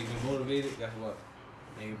that don't make me motivated, guess what?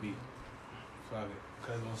 Make a beat. Fuck it.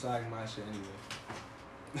 Cause I'm gonna my shit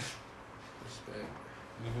anyway. Respect.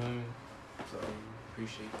 You feel me? So,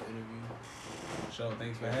 appreciate the interview. So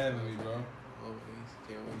thanks for having me, bro. Always.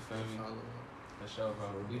 Can't wait for Feel the me? follow up. For sure, bro.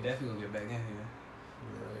 We definitely gonna get back in here.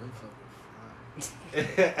 Yeah, I'm fucking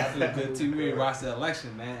I feel good too. We watch the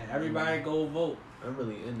election, man. Everybody go vote. I'm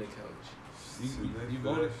really in the couch. You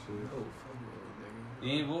voted? No, fuck no, nigga.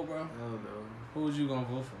 You ain't vote, bro? I don't know. Who was you gonna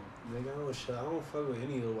vote for? Nigga, I don't fuck with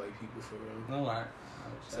any of the white people for real. No, alright.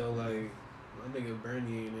 So like, my nigga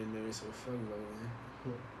Bernie ain't in there, so fuck voting.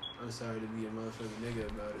 I'm sorry to be a motherfucking nigga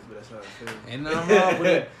about it, but that's how I feel. Ain't nothing wrong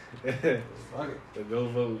with it. Fuck it. But go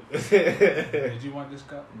vote. Did you want this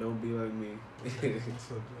cup? Don't be like me.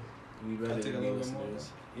 We Can I better take a than little me bit more, listeners.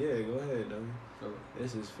 Yeah, go ahead, dummy. Go.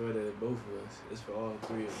 This is for the both of us. It's for all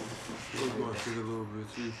three of We're us. going to take a little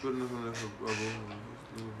bit too. Put enough in there for both of us. Just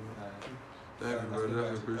a little bit. Alright. Thank you, bro.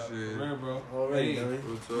 Definitely appreciate For it. real, bro. All right, Hey, dummy.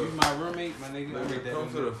 What's you up? my roommate, my nigga. I rate that Come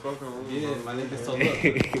to nigga. the fucking room. Yeah, bro. my nigga.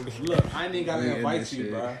 So look, I ain't even We gotta in invite this you,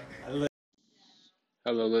 shit. bro.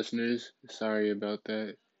 Hello, listeners. Sorry about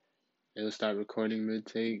that. It'll start recording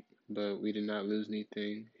mid-take, but we did not lose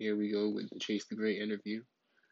anything. Here we go with the Chase the Great interview.